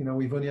 look,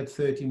 we've only had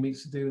 13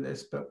 weeks to do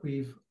this, but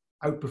we've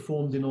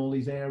outperformed in all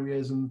these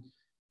areas, and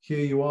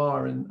here you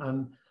are.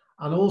 And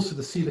also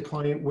to see the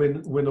client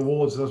win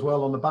awards as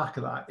well on the back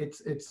of that.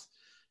 It's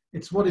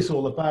what it's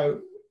all about,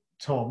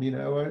 Tom.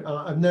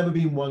 I've never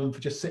been one for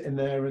just sitting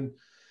there and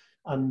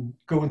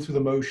going through the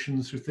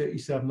motions for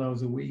 37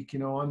 hours a week.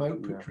 I'm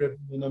output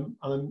driven,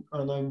 and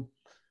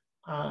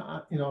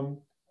I'm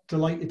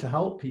delighted to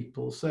help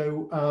people.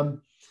 So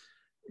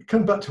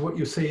come back to what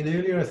you were saying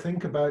earlier, I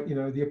think, about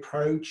the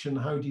approach and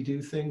how do you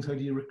do things, how do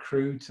you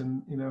recruit,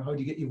 and how do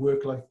you get your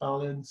work-life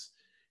balance.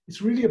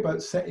 It's really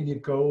about setting your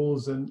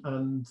goals and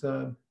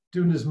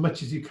doing as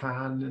much as you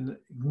can, and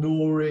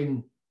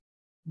ignoring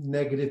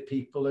negative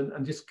people,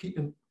 and just keep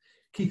them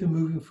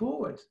moving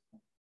forward.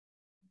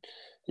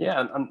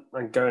 Yeah,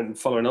 and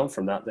following on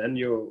from that, then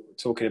you're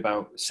talking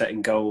about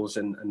setting goals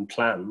and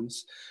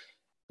plans.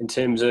 In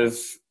terms of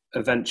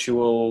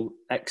eventual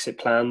exit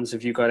plans,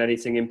 have you got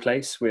anything in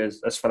place?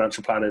 As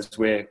financial planners,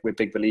 we're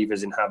big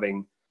believers in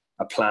having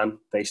a plan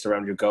based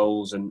around your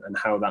goals and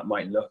how that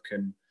might look,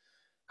 and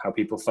how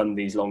people fund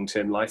these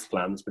long-term life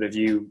plans. But have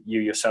you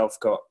yourself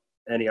got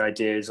any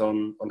ideas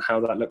on how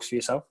that looks for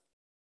yourself?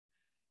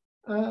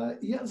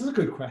 Yeah, that's a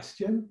good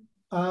question.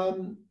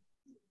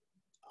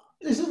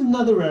 This is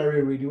another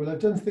area really where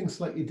I've done things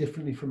slightly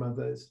differently from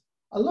others.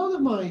 A lot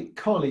of my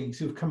colleagues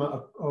who've come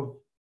out of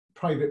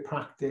private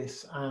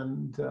practice,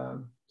 and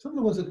some of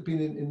the ones that have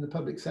been in the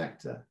public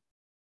sector,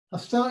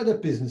 have started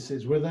up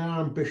businesses where their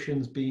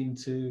ambition's been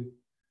to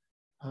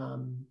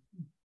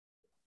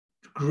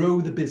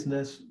grow the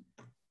business,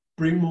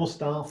 bring more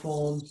staff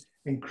on,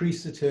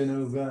 increase the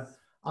turnover,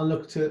 and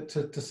look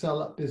to sell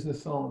that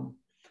business on.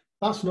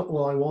 That's not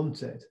what I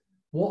wanted.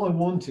 What I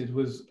wanted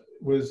was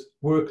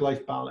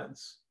work-life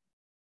balance.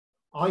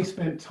 I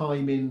spent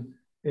time in,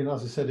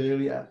 as I said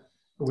earlier,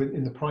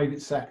 in the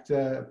private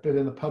sector, a bit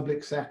in the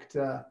public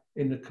sector,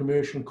 in the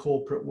commercial and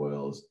corporate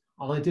worlds,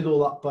 and I did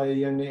all that by a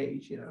young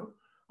age,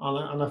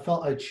 and I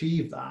felt I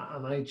achieved that,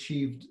 and I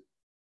achieved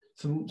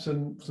some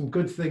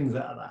good things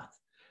out of that.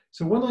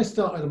 So when I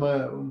started on my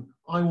own,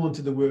 I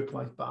wanted the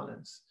work-life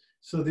balance.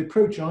 So the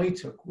approach I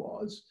took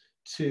was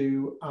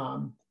to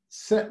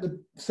set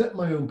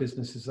my own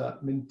businesses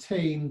up,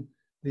 maintain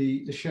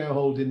the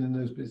shareholding in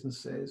those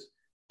businesses,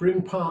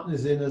 bring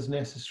partners in as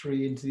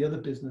necessary into the other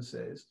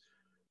businesses,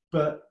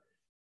 but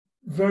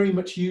very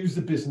much use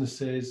the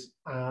businesses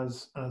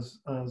as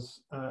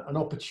an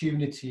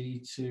opportunity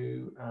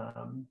to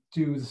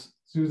do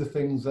the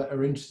things that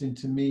are interesting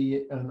to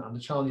me and the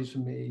challenges for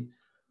me,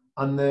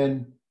 and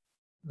then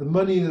the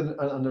money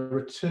and the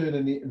return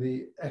and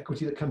the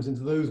equity that comes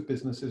into those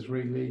businesses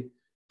really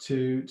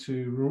to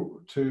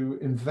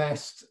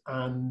invest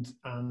and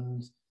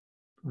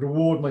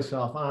reward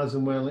myself as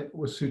and when it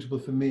was suitable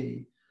for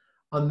me.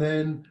 And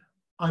then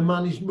I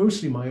managed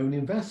mostly my own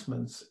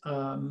investments.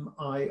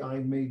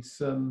 I made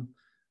some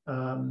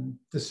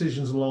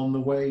decisions along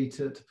the way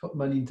to put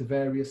money into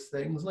various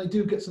things. And I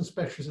do get some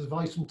specialist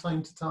advice from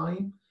time to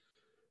time,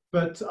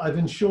 but I've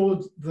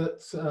ensured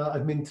that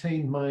I've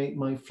maintained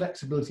my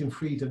flexibility and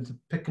freedom to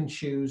pick and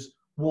choose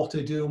what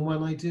I do and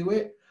when I do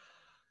it.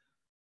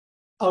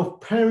 Our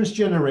parents'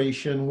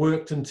 generation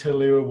worked until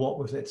they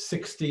were,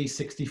 60,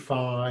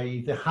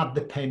 65, they had the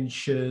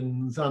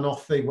pensions, and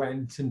off they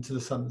went into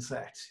the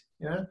sunset,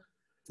 yeah?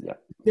 Yeah.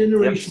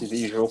 Generation, yep, the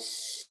usual.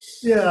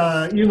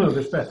 Yeah, you know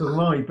this better than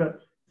I,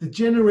 but the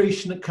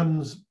generation that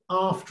comes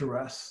after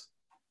us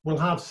will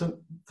have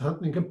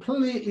something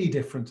completely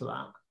different to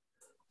that.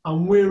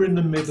 And we're in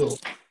the middle.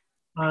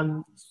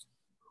 And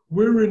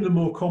we're in the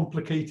more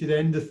complicated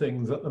end of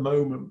things at the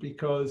moment,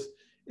 because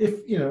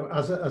if,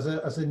 as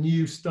a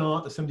new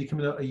start, as somebody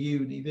coming out of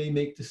uni, they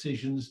make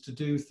decisions to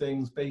do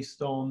things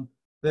based on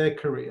their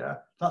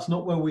career. That's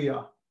not where we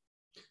are.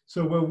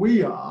 So where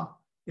we are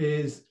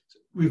is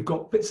we've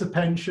got bits of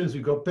pensions,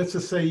 we've got bits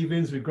of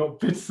savings, we've got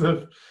bits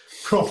of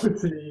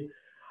property,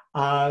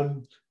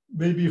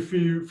 maybe a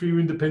few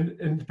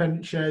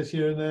independent shares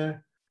here and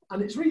there.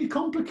 And it's really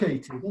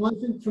complicated. And I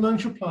think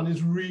financial planning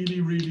is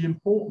really, really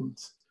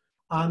important.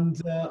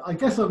 And I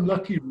guess I'm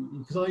lucky really,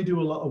 because I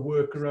do a lot of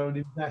work around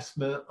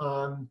investment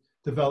and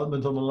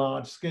development on a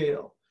large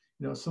scale.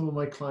 Some of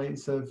my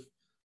clients have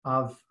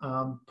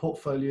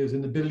portfolios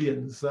in the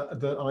billions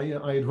that I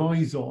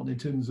advise on in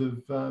terms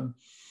of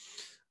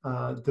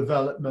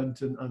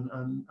development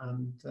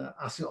and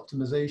asset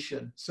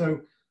optimization. So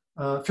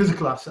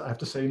physical asset, I have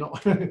to say,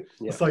 not the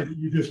side that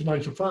you do as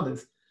financial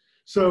planners.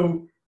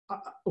 So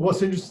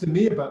what's interesting to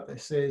me about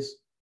this is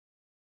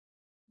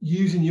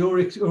using your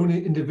own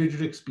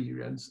individual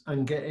experience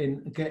and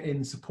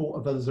getting support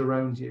of others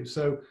around you.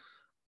 So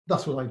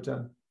that's what I've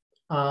done.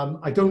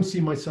 I don't see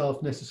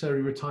myself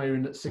necessarily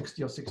retiring at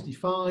 60 or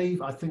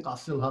 65. I think I'll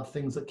still have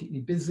things that keep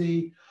me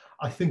busy.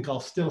 I think I'll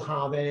still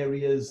have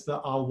areas that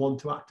I'll want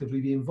to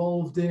actively be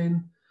involved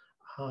in.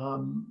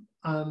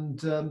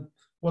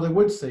 What I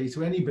would say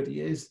to anybody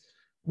is,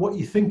 what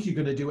you think you're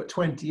going to do at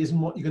 20 isn't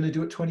what you're going to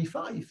do at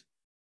 25.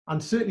 And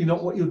certainly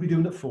not what you'll be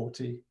doing at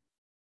 40.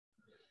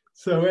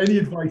 So any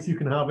advice you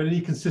can have and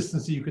any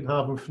consistency you can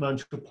have with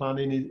financial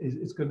planning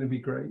is going to be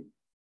great.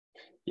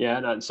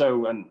 Yeah, it's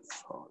so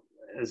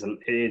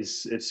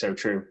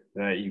true.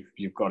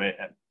 You've got it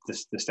at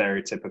the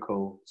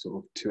stereotypical sort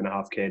of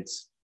 2.5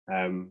 kids,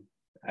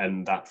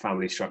 and that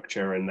family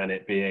structure, and then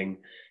it being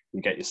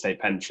you get your state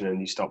pension and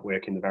you stop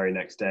working the very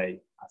next day.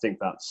 I think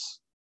that's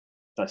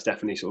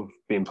definitely sort of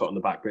being put on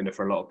the back burner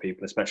for a lot of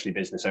people, especially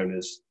business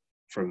owners,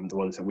 from the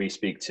ones that we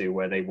speak to,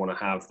 where they want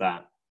to have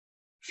that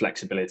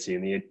flexibility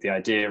and the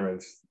idea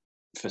of,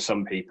 for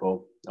some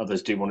people,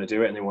 others do want to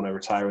do it and they want to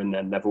retire and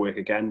then never work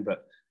again,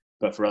 but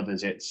for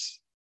others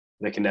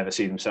they can never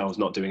see themselves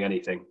not doing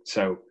anything.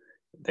 So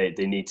they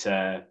need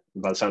to,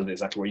 by the sounds of it,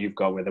 exactly what you've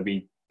got, where there'll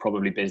be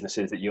probably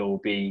businesses that you'll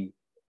be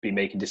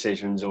making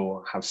decisions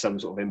or have some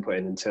sort of input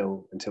in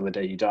until the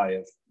day you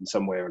die in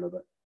some way or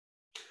another.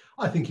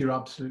 I think you're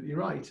absolutely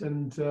right.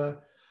 And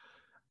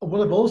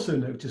what I've also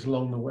noticed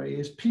along the way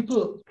is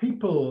people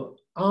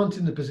aren't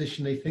in the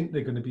position they think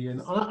they're going to be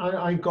in.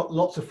 I've got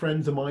lots of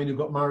friends of mine who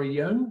got married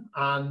young,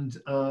 and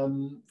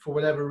for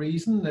whatever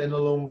reason, they're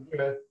no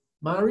longer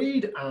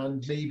married,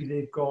 and maybe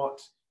they've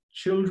got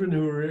children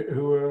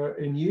who are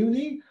in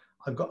uni.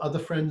 I've got other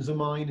friends of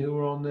mine who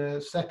are on their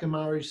second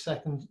marriage,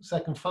 second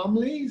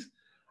families,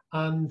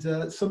 and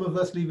some of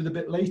us leave it a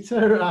bit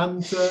later,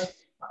 and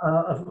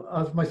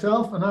as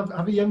myself, and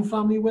have a young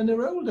family when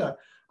they're older,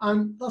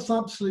 and that's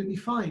absolutely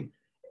fine.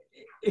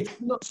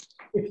 It's not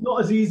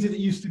as easy as it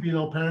used to be in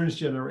our parents'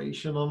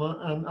 generation,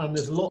 and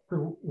there's lots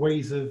of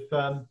ways of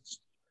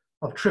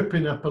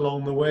tripping up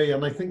along the way.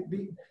 And I think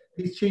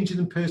these changes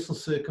in personal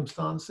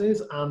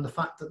circumstances and the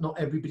fact that not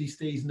everybody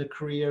stays in a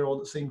career or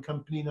the same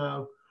company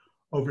now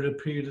over a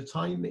period of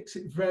time makes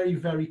it very,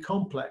 very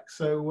complex.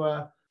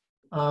 So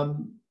I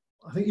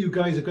think you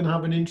guys are going to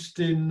have an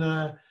interesting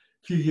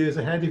few years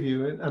ahead of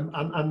you,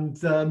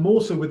 and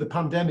more so with the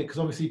pandemic, because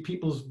obviously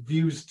people's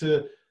views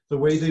to the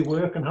way they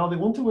work and how they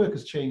want to work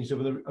has changed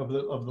over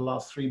the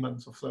last 3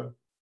 months or so.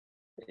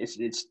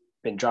 It's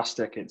been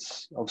drastic.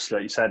 It's obviously,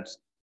 like you said,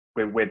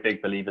 we're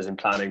big believers in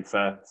planning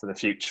for the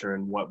future,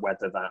 and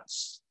whether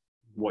that's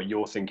what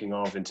you're thinking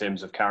of in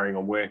terms of carrying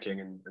on working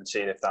and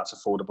seeing if that's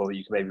affordable, that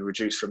you can maybe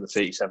reduce from the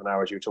 37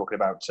 hours you were talking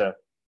about to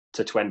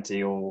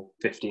 20 or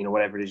 15 or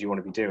whatever it is you want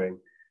to be doing.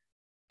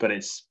 But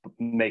it's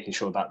making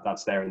sure that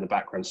that's there in the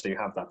background so you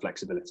have that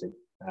flexibility.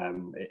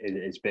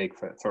 It's big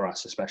for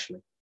us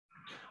especially.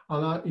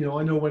 And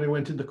I know when I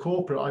went into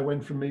corporate, I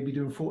went from maybe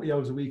doing 40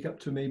 hours a week up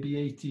to maybe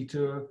 80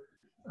 to,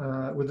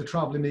 with the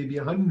traveling, maybe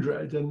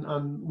 100,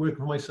 and working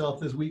for myself.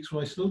 There's weeks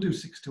when I still do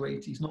 6 to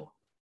 80. It's not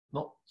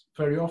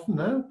very often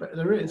now, but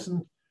there is.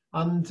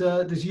 And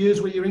there's years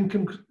where your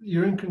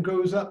income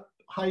goes up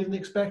higher than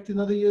expected,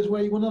 and other years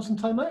where you want to have some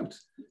time out.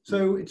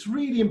 So it's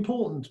really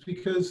important,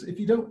 because if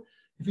you don't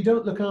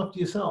look after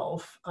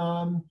yourself,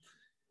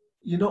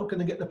 you're not going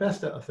to get the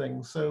best out of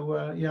things.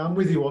 So yeah, I'm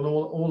with you on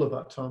all of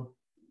that, Tom.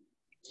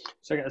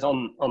 So I guess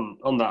on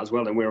that as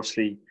well, then we're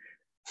obviously,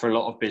 for a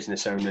lot of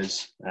business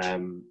owners,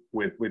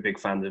 we're big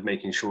fans of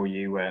making sure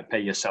you pay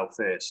yourself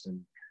first,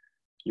 and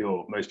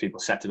most people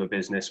set up a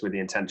business with the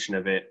intention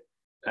of it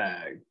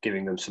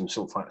giving them some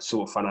sort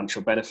of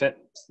financial benefit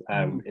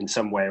in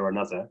some way or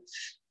another.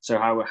 So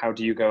how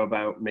do you go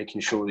about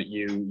making sure that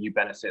you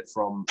benefit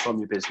from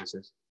your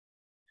businesses?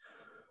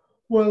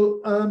 Well,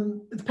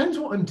 it depends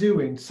what I'm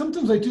doing.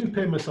 Sometimes I do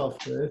pay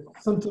myself first.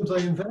 Sometimes I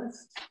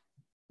invest.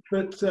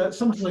 But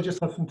sometimes I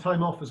just have some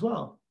time off as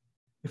well.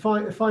 If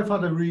I've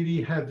had a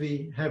really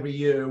heavy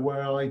year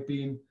where I've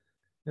been,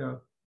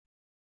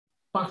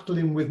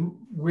 battling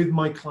with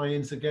my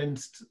clients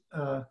against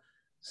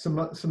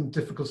some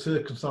difficult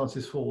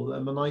circumstances for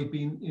them, and I've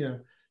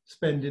been,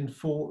 spending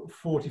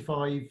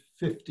 45,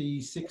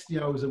 50, 60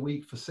 hours a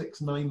week for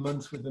 6-9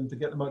 months with them to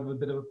get them out of a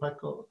bit of a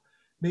pickle,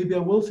 maybe I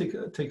will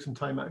take some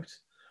time out.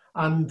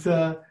 And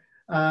so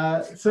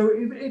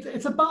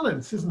it's a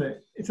balance, isn't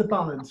it? It's a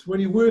balance. When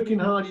you're working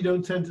hard, you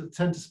don't tend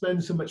to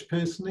spend so much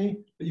personally,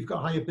 but you've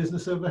got higher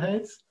business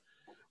overheads.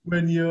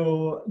 When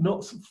you're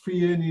not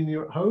free earning,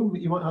 you're at home,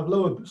 you might have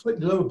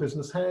slightly lower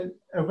business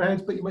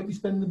overheads, but you might be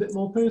spending a bit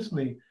more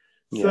personally.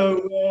 Yeah.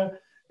 So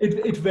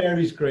it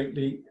varies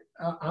greatly.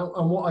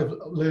 And what I've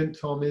learned,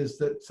 Tom, is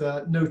that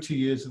no 2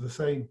 years are the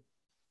same.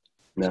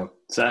 No.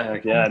 So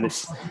yeah, and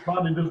it's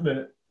planning, doesn't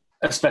it?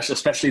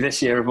 Especially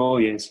this year of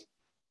all years.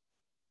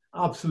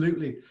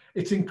 Absolutely.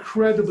 It's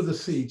incredible to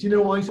see. Do you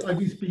know, I've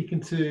been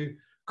speaking to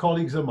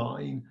colleagues of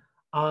mine,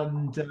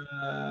 and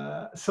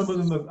some of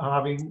them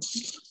are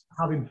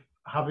having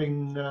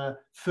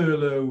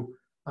furlough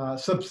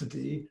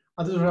subsidy.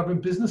 Others are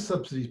having business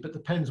subsidies, but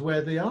depends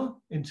where they are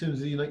in terms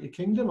of the United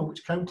Kingdom and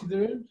which county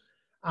they're in.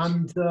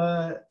 And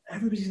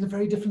everybody's in a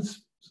very different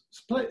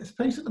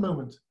place at the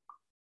moment.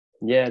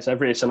 Yeah, it's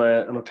on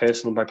a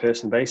personal by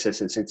person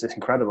basis. It's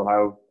incredible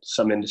how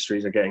some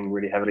industries are getting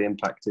really heavily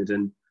impacted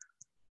and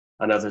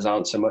others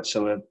aren't so much.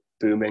 Some are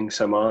booming,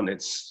 some aren't.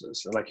 It's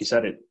like you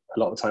said, a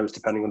lot of the time it's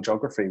depending on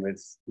geography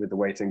with the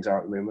way things are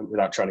at the moment,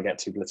 without trying to get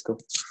too political.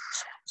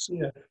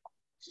 Yeah.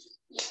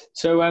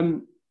 So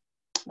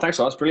Thanks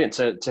a lot. It's brilliant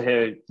to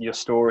hear your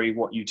story,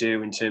 what you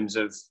do in terms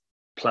of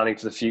planning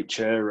for the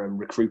future and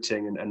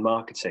recruiting and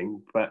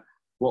marketing. But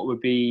what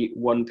would be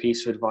one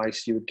piece of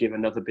advice you would give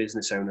another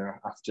business owner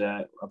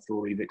after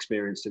all you've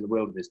experienced in the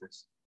world of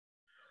business?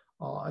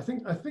 Oh, I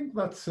think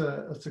that's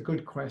a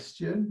good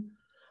question.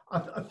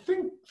 I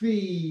think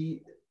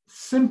the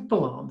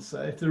simple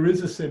answer, if there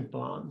is a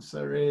simple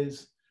answer,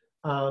 is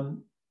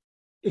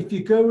if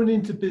you're going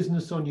into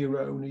business on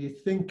your own, or you're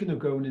thinking of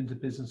going into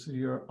business on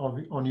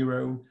your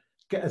own,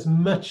 get as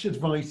much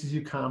advice as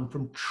you can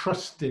from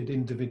trusted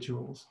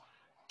individuals.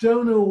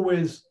 Don't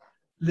always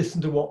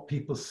listen to what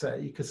people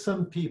say, because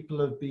some people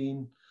have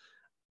been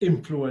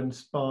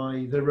influenced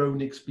by their own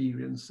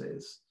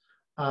experiences.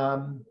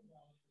 What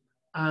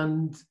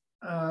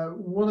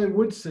I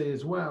would say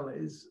as well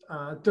is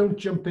don't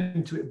jump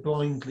into it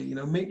blindly.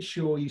 Make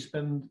sure you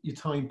spend your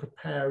time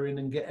preparing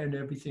and getting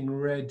everything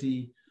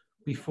ready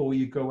before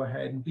you go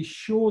ahead, and be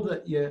sure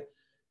that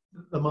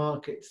the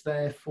market's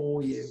there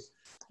for you.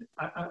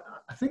 I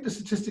think the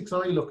statistics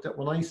I looked at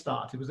when I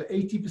started was that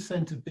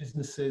 80% of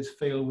businesses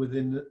fail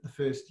within the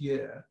first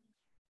year,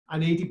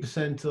 and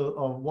 80%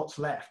 of what's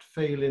left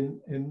fail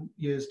in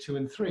years 2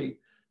 and 3.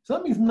 So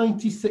that means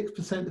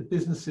 96% of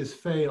businesses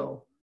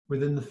fail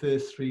within the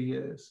first 3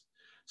 years.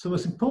 So the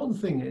most important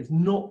thing is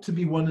not to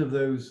be one of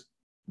those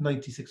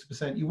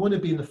 96%. You want to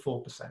be in the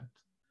 4%.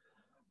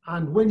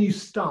 And when you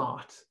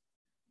start,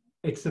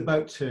 it's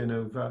about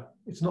turnover.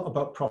 It's not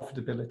about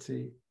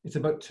profitability. It's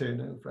about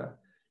turnover.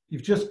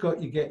 You've just got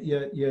to get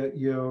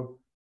your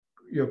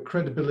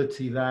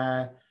credibility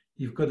there.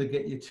 You've got to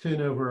get your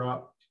turnover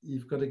up.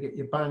 You've got to get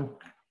your bank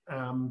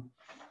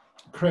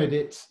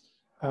credit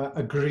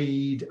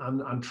agreed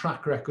and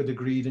track record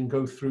agreed, and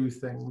go through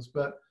things.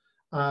 But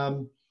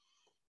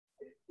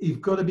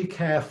you've got to be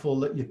careful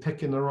that you're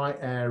picking the right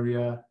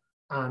area,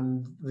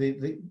 and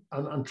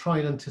try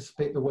and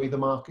anticipate the way the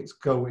market's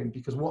going,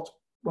 because what's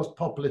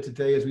popular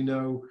today, as we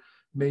know,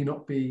 may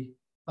not be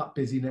that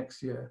busy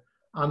next year.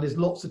 And there's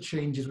lots of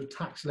changes with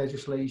tax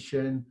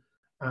legislation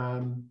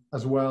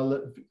as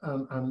well,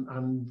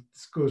 and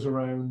this goes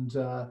around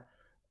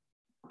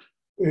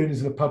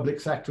earnings in the public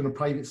sector and the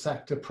private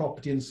sector,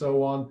 property and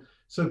so on.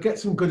 So get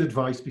some good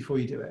advice before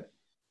you do it.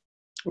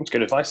 That's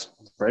good advice.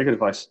 Very good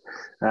advice.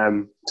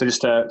 So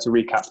just to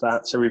recap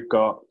that, so we've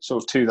got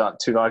sort of two that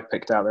I've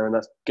picked out there, and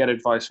that's get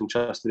advice from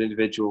trusted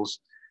individuals,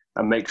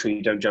 and make sure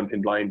you don't jump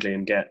in blindly,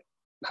 and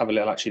have a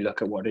little actually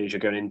look at what it is you're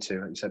going into.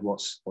 Like you said,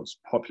 what's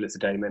popular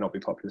today may not be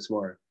popular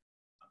tomorrow.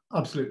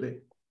 Absolutely.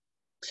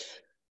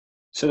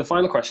 So the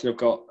final question I've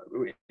got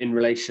in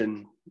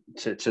relation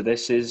to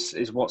this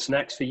is what's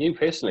next for you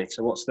personally?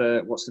 So what's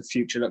the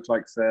future look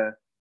like for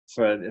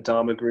the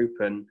Adamian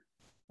Group, and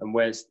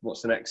what's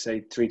the next,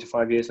 say, 3 to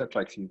 5 years look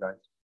like for you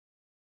guys?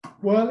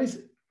 Well,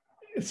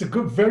 it's a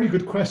very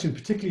good question,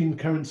 particularly in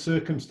current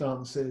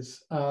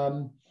circumstances.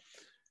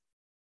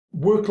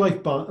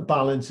 Work-life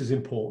balance is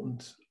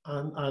important,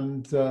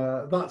 and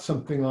that's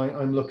something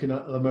I'm looking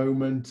at the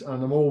moment,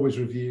 and I'm always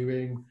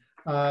reviewing.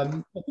 I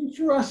think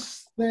for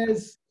us,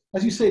 as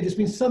you say, there's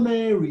been some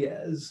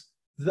areas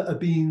that have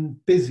been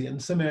busy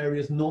and some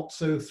areas not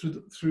so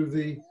through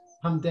the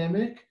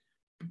pandemic.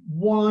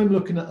 What I'm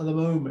looking at the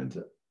moment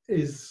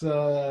is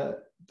the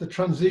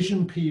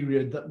transition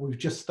period that we've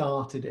just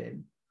started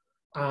in,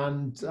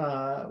 and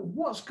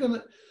what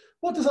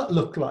does that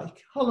look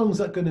like? How long is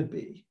that going to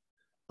be?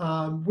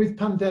 With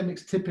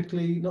pandemics,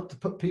 typically, not to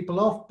put people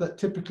off, but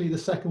typically the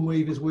second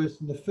wave is worse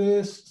than the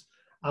first,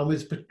 and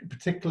with a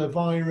particular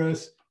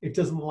virus, it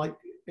doesn't like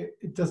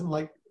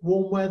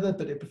warm weather,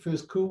 but it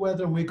prefers cool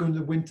weather, and we're going to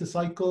the winter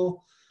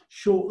cycle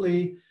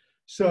shortly.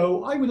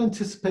 So I would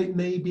anticipate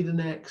maybe the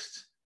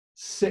next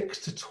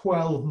 6 to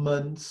 12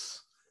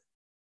 months,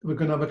 we're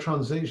going to have a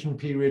transition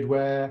period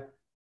where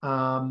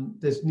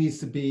there needs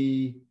to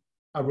be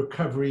a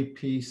recovery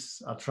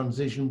piece, a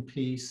transition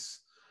piece.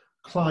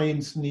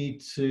 Clients need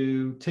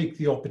to take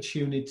the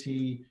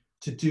opportunity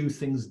to do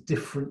things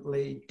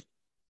differently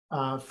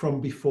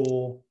from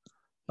before,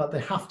 but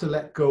they have to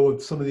let go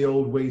of some of the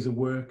old ways of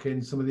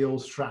working, some of the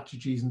old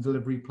strategies and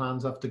delivery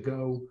plans have to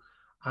go.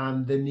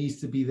 And there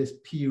needs to be this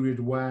period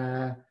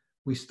where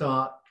we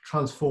start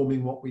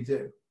transforming what we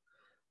do.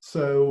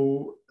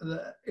 So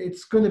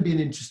it's going to be an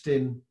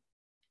interesting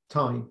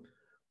time.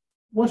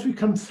 Once we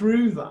come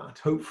through that,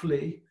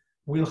 hopefully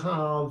we'll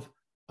have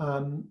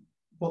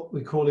what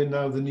we're calling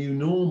now the new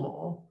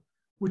normal,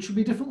 which will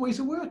be different ways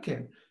of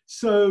working.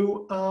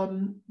 So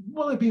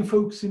what I've been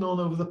focusing on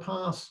over the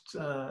past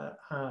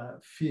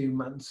few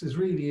months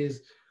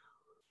is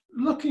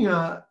looking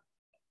at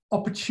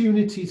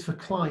opportunities for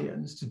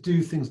clients to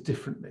do things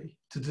differently,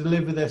 to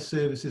deliver their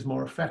services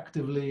more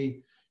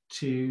effectively,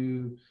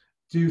 to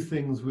do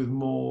things with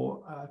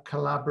more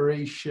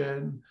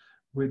collaboration,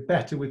 with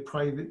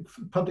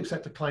public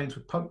sector clients,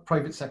 with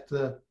private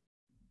sector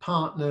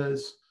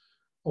partners,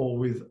 or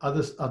with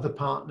other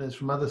partners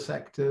from other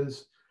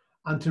sectors,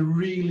 and to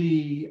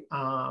really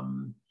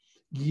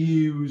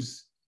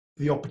use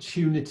the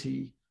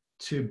opportunity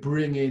to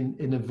bring in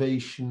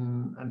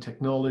innovation and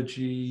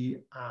technology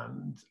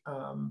and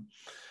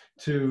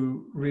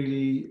to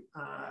really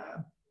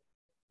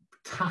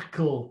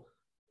tackle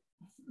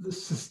the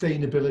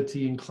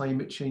sustainability and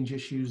climate change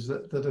issues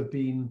that have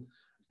been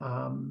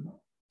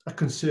a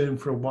concern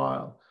for a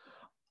while.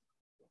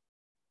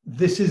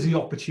 This is the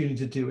opportunity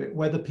to do it.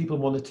 Whether people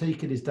want to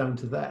take it is down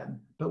to them,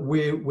 but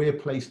we're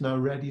placed now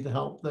ready to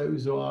help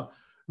those who are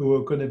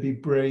going to be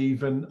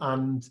brave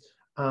and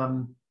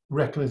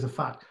recognize the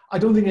fact. I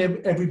don't think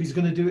everybody's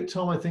going to do it,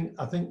 Tom. I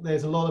think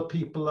there's a lot of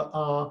people that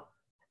are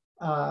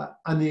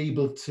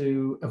unable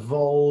to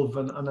evolve,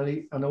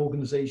 and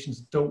organizations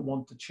don't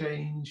want to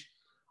change,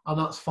 and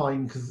that's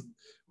fine, because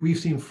we've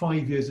seen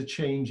 5 years of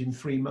change in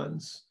 3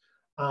 months,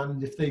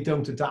 and if they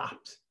don't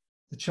adapt,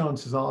 the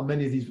chances are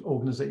many of these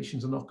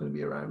organizations are not going to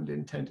be around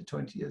in 10 to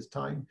 20 years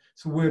time,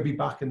 so we'll be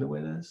back in the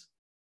winners.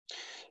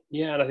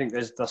 Yeah, and I think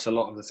that's a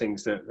lot of the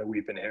things that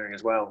we've been hearing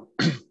as well.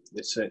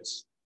 It's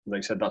like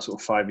I said, that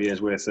sort of 5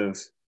 years worth of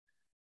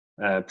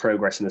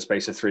progress in the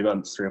space of 3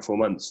 months, 3 or 4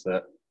 months.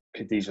 That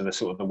these are the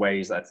sort of the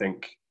ways that I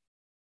think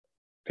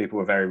people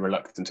were very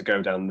reluctant to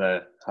go down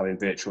there, having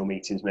virtual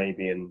meetings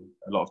maybe, and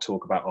a lot of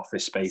talk about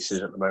office spaces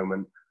at the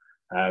moment,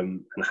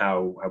 and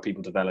how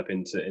people develop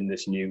in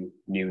this new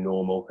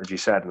normal, as you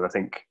said. And I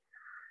think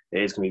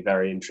it is going to be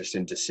very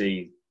interesting to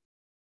see,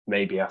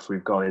 maybe after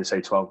we've gone in, say,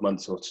 12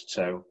 months or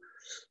so,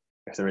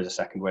 if there is a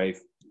second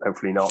wave.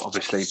 Hopefully not,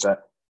 obviously,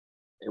 but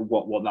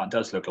what that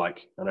does look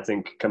like. And I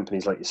think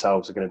companies like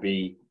yourselves are going to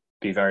be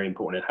very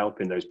important in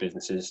helping those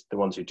businesses, the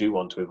ones who do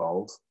want to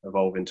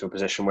evolve into a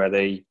position where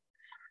they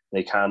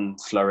can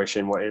flourish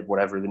in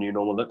whatever the new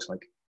normal looks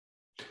like.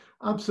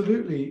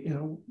 Absolutely.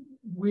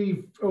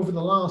 We've, over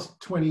the last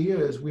 20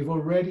 years, we've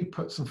already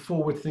put some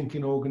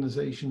forward-thinking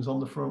organizations on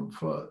the front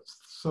foot.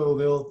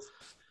 So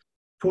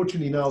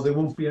fortunately now, they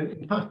won't be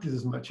impacted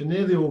as much. And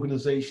they're the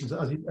organizations,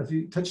 as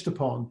you touched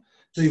upon,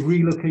 they've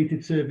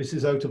relocated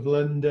services out of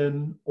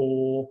London,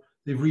 or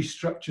they've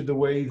restructured the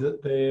way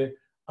that they're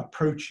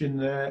approaching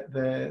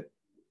their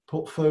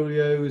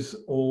portfolios,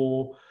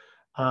 or,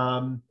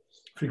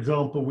 for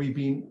example, we've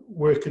been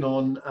working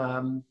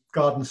on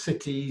garden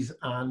cities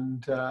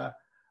and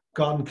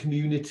garden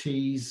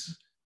communities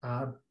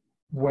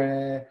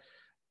where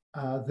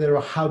there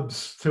are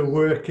hubs to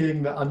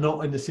working that are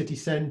not in the city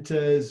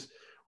centres,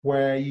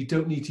 where you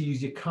don't need to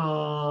use your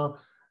car.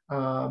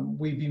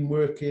 We've been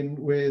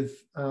working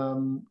with,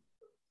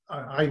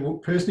 I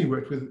personally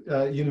worked with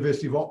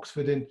University of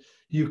Oxford in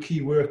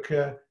UK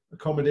worker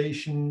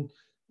accommodation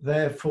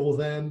there for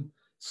them.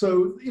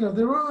 So,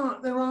 there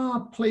are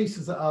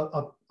places that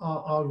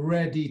are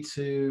ready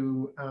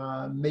to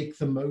make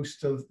the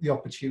most of the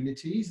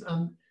opportunities,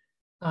 and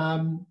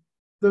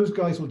those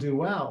guys will do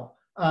well.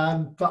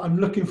 But I'm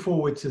looking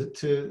forward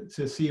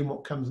to seeing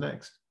what comes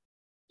next.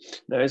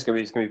 No, it's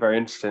going to be very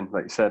interesting,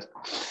 like you said.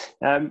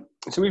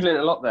 So we've learned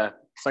a lot there.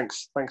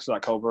 Thanks for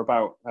that, Colber,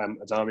 about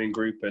Adamian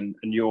Group and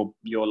your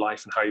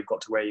life and how you've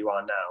got to where you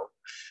are now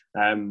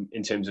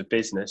in terms of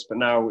business. But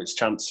now it's a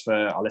chance for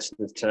our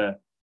listeners to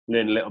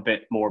learn a little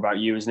bit more about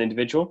you as an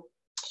individual.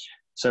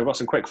 So I've got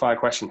some quick fire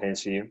questions here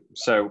for you.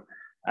 So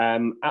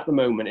at the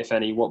moment, if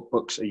any, what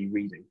books are you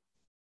reading?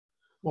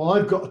 Well,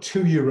 I've got a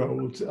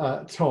 2-year-old,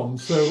 Tom.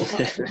 So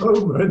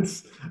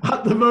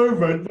at the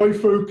moment, my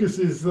focus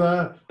is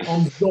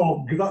on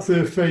Dom, because that's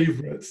her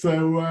favourite.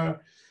 So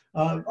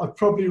I've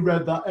probably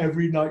read that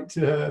every night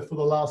to her for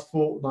the last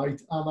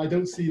fortnight, and I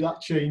don't see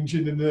that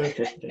changing in the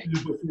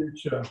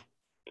future.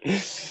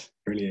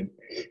 Brilliant.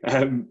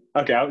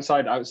 Okay,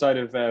 outside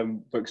of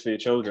books for your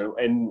children,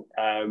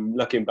 and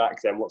looking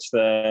back, then, what's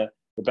the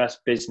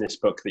best business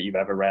book that you've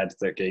ever read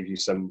that gave you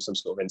some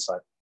sort of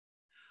insight?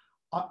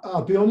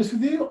 I'll be honest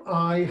with you,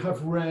 I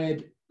have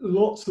read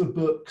lots of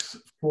books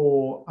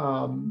for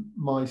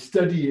my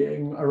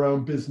studying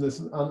around business,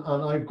 and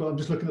I'm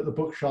just looking at the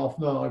bookshelf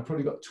now. I've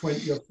probably got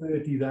 20 or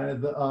 30 there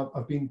that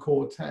have been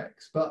core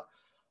text. But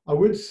I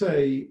would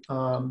say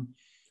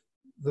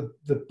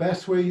the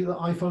best way that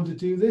I found to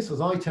do this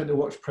is I tend to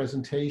watch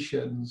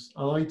presentations,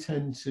 and I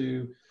tend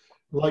to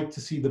like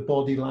to see the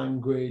body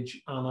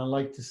language, and I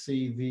like to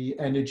see the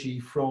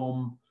energy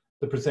from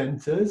the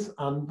presenters,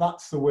 and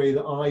that's the way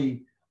that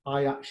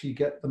I actually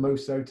get the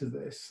most out of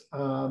this.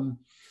 I'm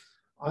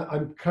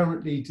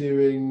currently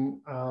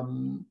doing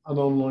an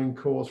online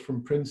course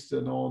from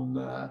Princeton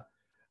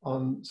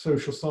on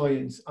social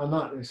science, and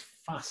that is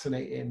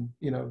fascinating.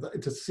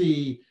 To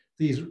see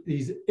these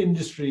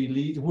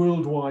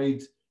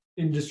worldwide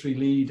industry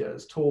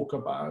leaders talk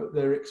about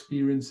their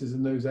experiences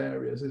in those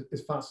areas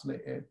is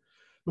fascinating.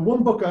 The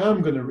one book I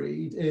am going to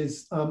read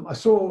is I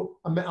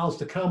met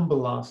Alistair Campbell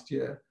last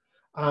year.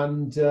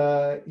 And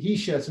he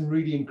shared some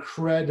really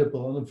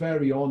incredible and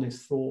very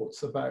honest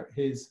thoughts about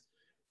his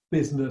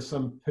business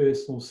and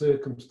personal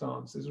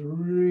circumstances.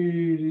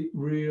 Really,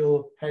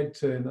 real head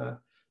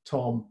turner,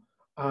 Tom.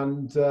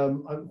 And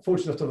I'm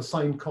fortunate enough to have a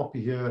signed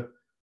copy here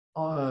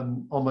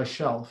on my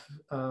shelf.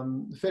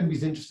 If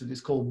anybody's interested,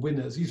 it's called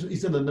Winners.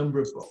 He's done a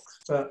number of books,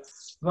 but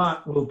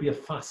that will be a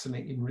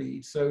fascinating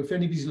read. So if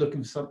anybody's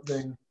looking for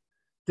something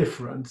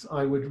different,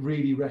 I would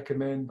really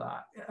recommend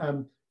that.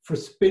 For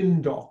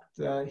Spin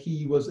Doctor,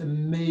 he was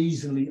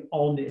amazingly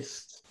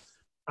honest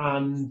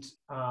and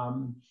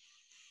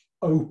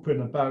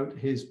open about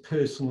his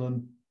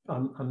personal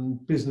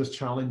and business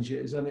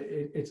challenges, and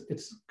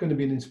it's going to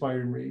be an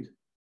inspiring read.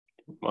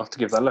 I'll have to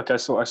give that a look. I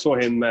saw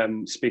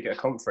him speak at a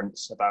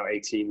conference about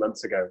 18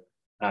 months ago,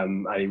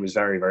 and he was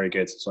very, very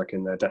good. So I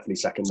can definitely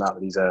second that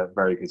he's a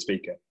very good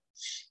speaker.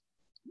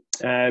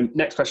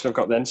 Next question I've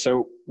got then.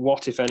 So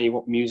what, if any,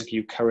 what music are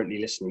you currently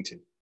listening to?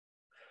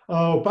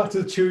 Oh, back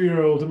to the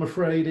 2-year-old. I'm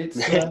afraid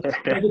it's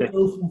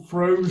from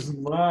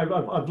Frozen.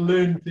 I've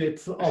learned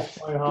it off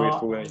by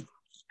heart.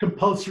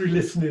 Compulsory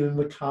listening in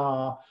the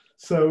car.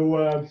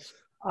 So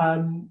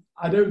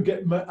I don't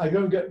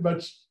get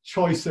much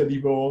choice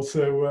anymore.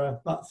 So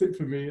that's it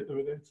for me at the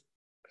minute.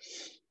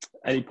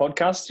 Any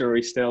podcasts, or are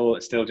we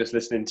still just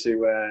listening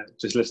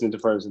to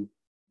Frozen?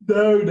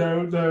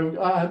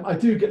 No. I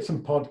do get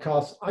some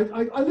podcasts. I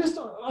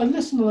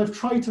listen, and I've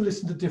tried to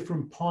listen to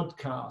different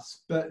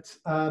podcasts, but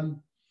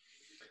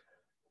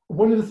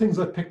one of the things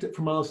I picked up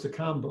from Alistair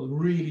Campbell,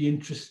 really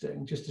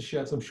interesting, just to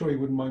share, so I'm sure you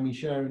wouldn't mind me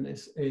sharing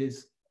this,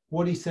 is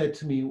what he said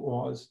to me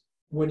was,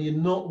 when you're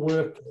not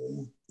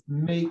working,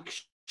 make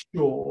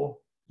sure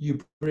you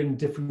bring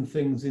different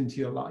things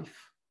into your life.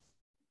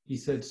 He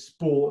said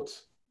sport,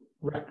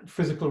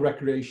 physical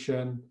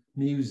recreation,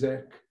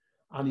 music,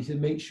 and he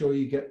said make sure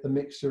you get the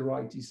mixture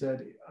right. He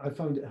said, I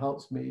found it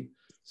helps me.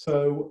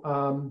 So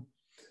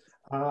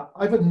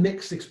I've had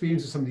mixed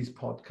experience with some of these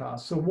podcasts.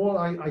 So what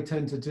I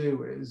tend to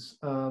do is,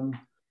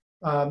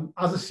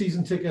 as a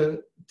season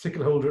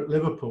ticket holder at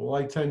Liverpool,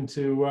 I tend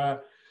to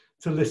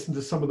listen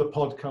to some of the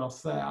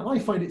podcasts there. And I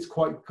find it's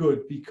quite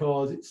good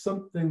because it's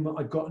something that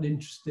I've got an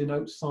interest in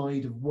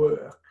outside of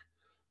work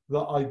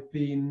that I've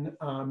been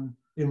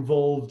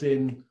involved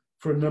in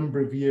for a number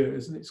of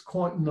years. And it's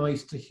quite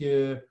nice to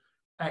hear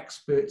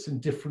experts in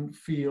different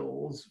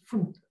fields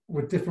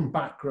with different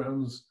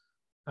backgrounds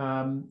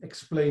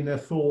explain their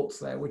thoughts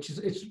there, which is,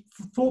 it's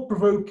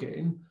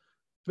thought-provoking,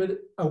 but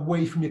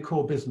away from your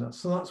core business.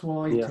 So that's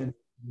what I tend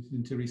to be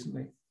listening to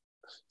recently.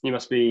 You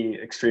must be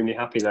extremely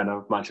happy then,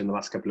 I imagine, the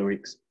last couple of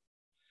weeks.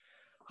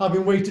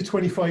 Having waited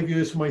 25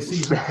 years for my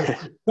season,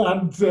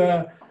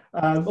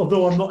 and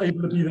although I'm not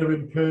able to be there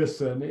in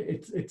person,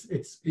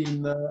 it's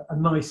been a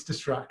nice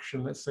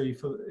distraction, let's say,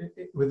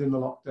 within the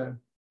lockdown.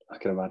 I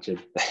can imagine.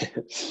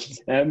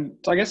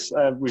 So I guess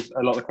with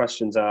a lot of the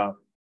questions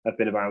have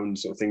been around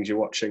sort of things you're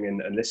watching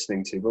and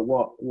listening to, but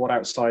what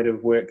outside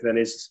of work then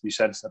is, you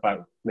said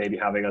about maybe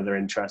having other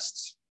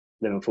interests,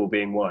 Liverpool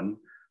being one,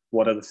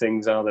 what other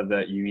things are there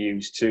that you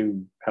use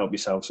to help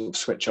yourself sort of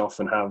switch off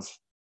and have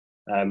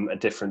a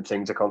different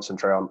thing to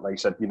concentrate on? Like you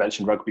said, you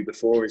mentioned rugby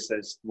before.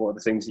 What are the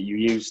things that you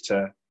use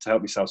to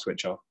help yourself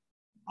switch off?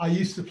 I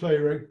used to play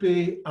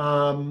rugby,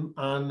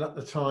 and at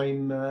the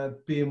time,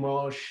 being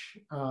Welsh,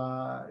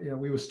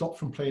 we were stopped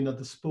from playing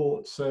other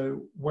sports.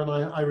 So when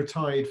I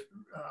retired,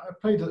 I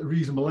played at a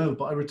reasonable level,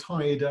 but I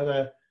retired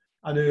at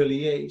an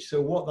early age.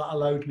 So what that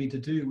allowed me to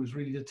do was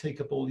really to take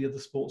up all the other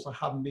sports I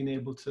hadn't been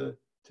able to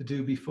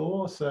do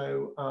before.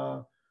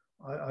 So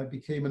I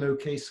became an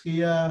okay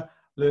skier,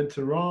 learned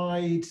to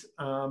ride,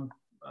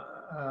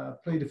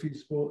 played a few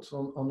sports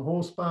on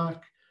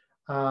horseback.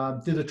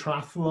 Did a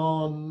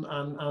triathlon,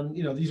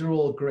 and these are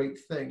all great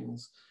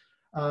things.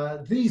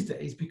 These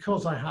days,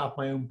 because I have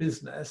my own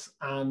business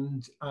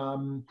and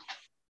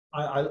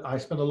I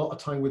spend a lot of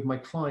time with my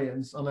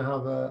clients, and I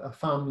have a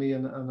family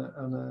and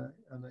a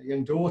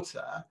young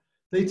daughter,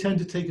 they tend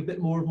to take a bit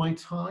more of my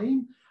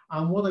time.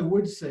 And what I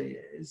would say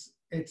is,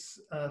 it's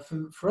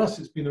for us,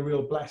 it's been a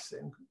real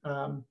blessing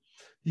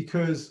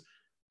because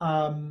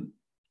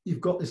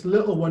you've got this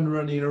little one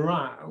running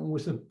around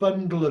with a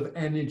bundle of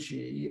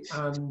energy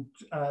and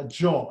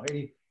joy,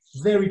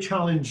 very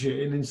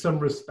challenging in some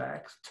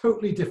respects,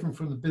 totally different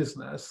from the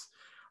business.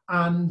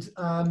 And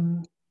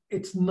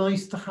it's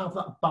nice to have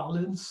that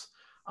balance.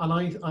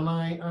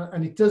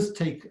 And it does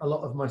take a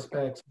lot of my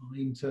spare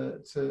time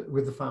to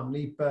with the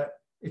family, but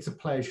it's a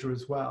pleasure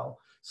as well.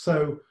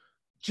 So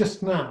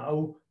just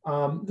now,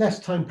 less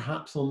time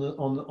perhaps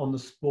on the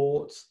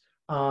sports,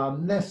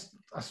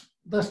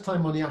 less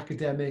time on the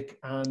academic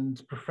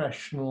and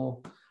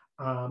professional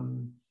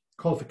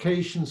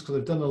qualifications, because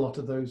I've done a lot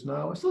of those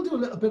now. I still do a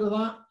little bit of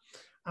that,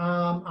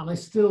 and I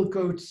still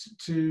go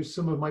to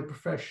some of my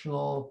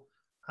professional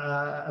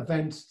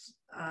events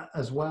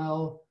as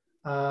well,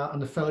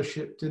 and the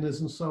fellowship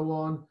dinners and so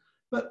on.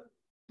 But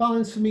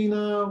balance for me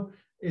now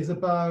is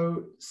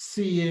about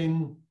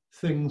seeing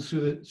things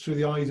through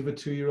the eyes of a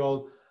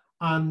 2-year-old,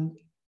 and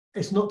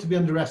it's not to be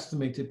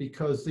underestimated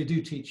because they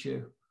do teach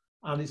you.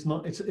 And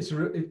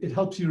it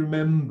helps you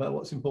remember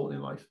what's important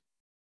in life.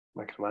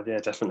 I can imagine, yeah,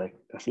 definitely.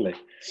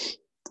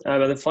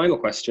 And the final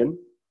question,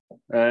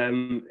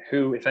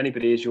 who, if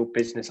anybody, is your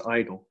business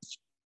idol?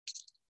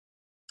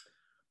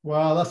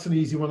 Well, that's an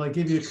easy one. I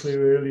gave you a clue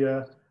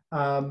earlier.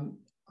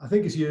 I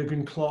think it's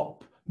Jurgen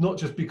Klopp, not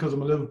just because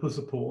I'm a Liverpool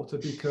supporter,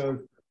 because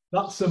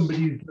that's somebody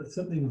who does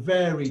something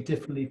very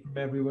differently from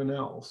everyone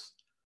else.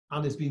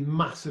 and has been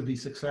massively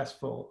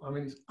successful. I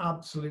mean, it's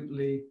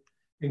absolutely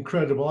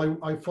incredible.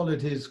 I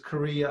followed his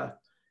career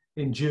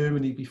in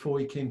Germany before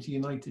he came to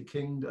United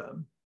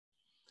Kingdom.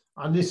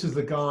 And this is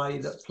the guy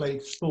that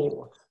played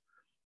sport,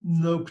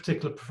 no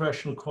particular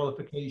professional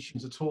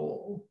qualifications at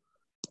all,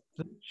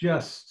 that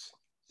just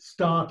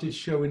started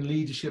showing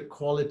leadership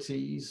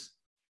qualities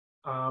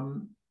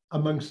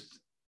amongst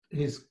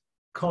his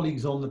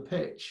colleagues on the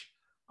pitch,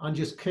 and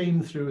just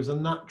came through as a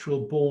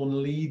natural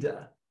born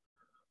leader,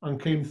 and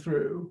came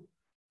through,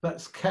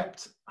 that's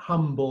kept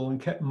humble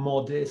and kept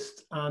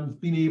modest and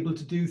been able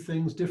to do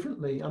things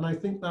differently. And I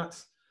think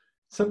that's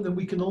something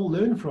we can all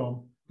learn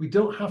from. We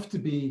don't have to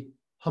be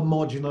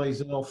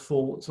homogenizing our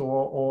thoughts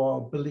or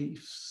our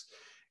beliefs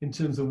in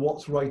terms of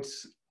what's right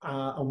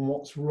and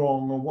what's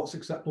wrong, or what's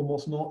acceptable and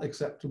what's not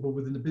acceptable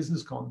within the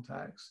business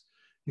context.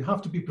 You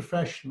have to be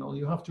professional.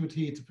 You have to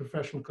adhere to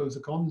professional codes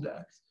of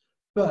conduct,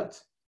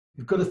 but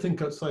you've got to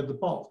think outside the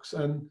box.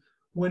 And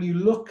when you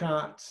look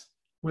at,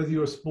 whether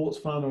you're a sports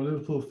fan or a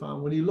Liverpool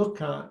fan, when you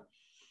look at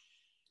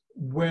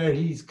where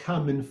he's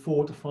come in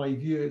 4 to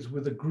 5 years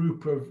with a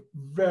group of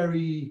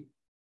very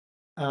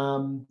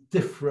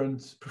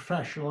different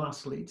professional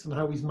athletes, and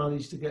how he's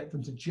managed to get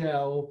them to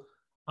gel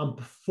and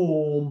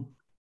perform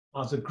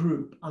as a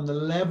group, and the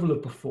level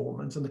of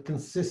performance and the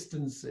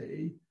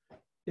consistency,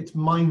 it's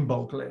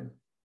mind-boggling.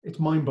 It's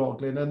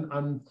mind-boggling.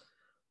 And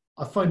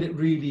I find it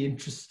really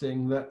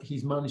interesting that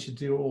he's managed to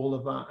do all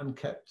of that and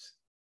kept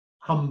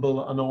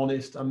humble and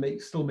honest,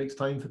 and still makes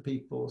time for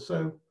people.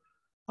 So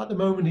at the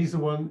moment, he's the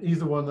one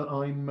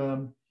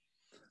that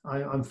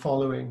I'm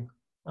following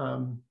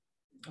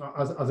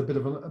as a bit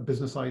of a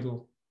business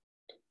idol.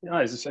 Yeah,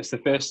 it's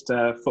the first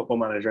football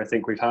manager I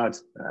think we've had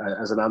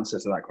as an answer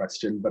to that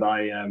question. But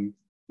I am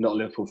not a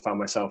Liverpool fan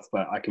myself,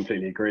 but I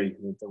completely agree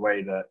with the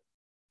way that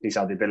he's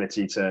had the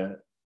ability to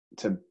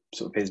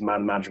sort of his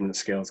man management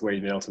skills, the way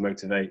he's been able to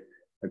motivate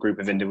a group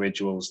of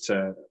individuals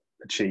to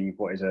achieve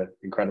what is an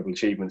incredible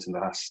achievement in the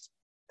last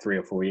 3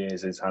 or 4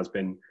 years has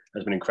been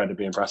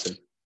incredibly impressive.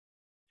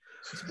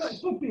 It's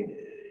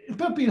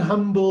about being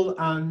humble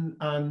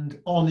and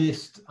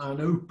honest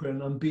and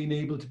open, and being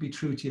able to be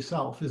true to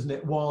yourself, isn't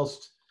it?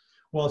 Whilst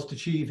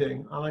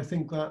achieving, and I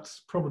think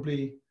that's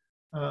probably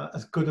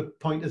as good a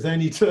point as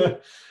any to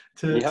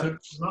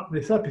wrap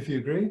this up, if you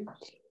agree.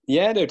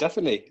 Yeah, no,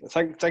 definitely.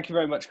 Thank you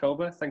very much,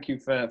 Colber. Thank you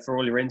for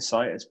all your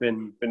insight. It's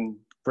been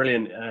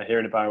brilliant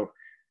hearing about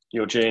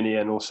your journey,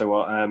 and also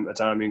what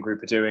Adamian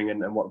Group are doing,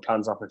 and what the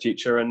plans are for the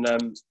future.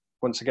 And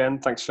once again,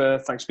 thanks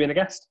for being a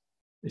guest.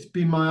 It's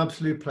been my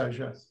absolute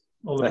pleasure.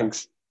 All the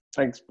best.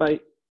 Thanks. Bye.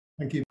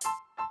 Thank you.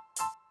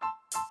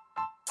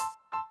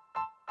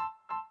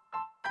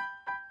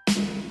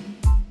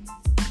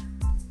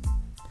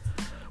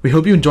 We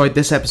hope you enjoyed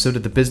this episode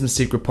of the Business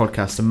Secret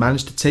Podcast and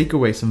managed to take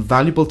away some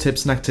valuable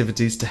tips and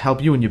activities to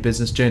help you in your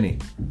business journey.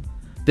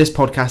 This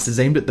podcast is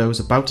aimed at those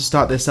about to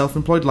start their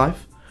self-employed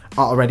life,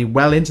 are already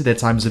well into their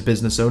time as a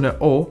business owner,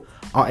 or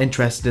are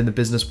interested in the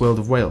business world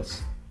of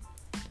Wales.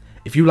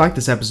 If you like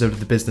this episode of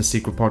the Business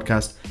Secret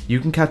Podcast, you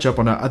can catch up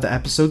on our other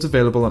episodes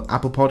available on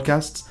Apple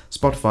Podcasts,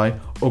 Spotify,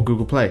 or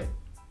Google Play.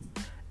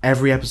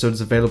 Every episode is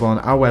available on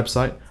our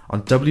website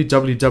on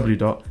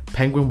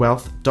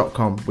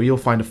www.penguinwealth.com, where you'll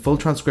find a full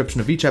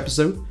transcription of each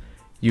episode,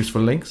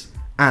 useful links,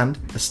 and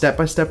a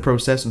step-by-step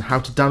process on how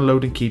to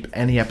download and keep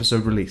any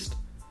episode released.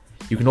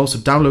 You can also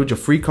download your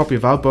free copy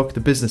of our book, The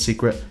Business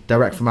Secret,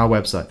 direct from our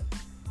website.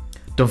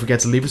 Don't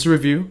forget to leave us a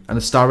review and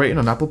a star rating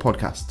on Apple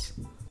Podcasts.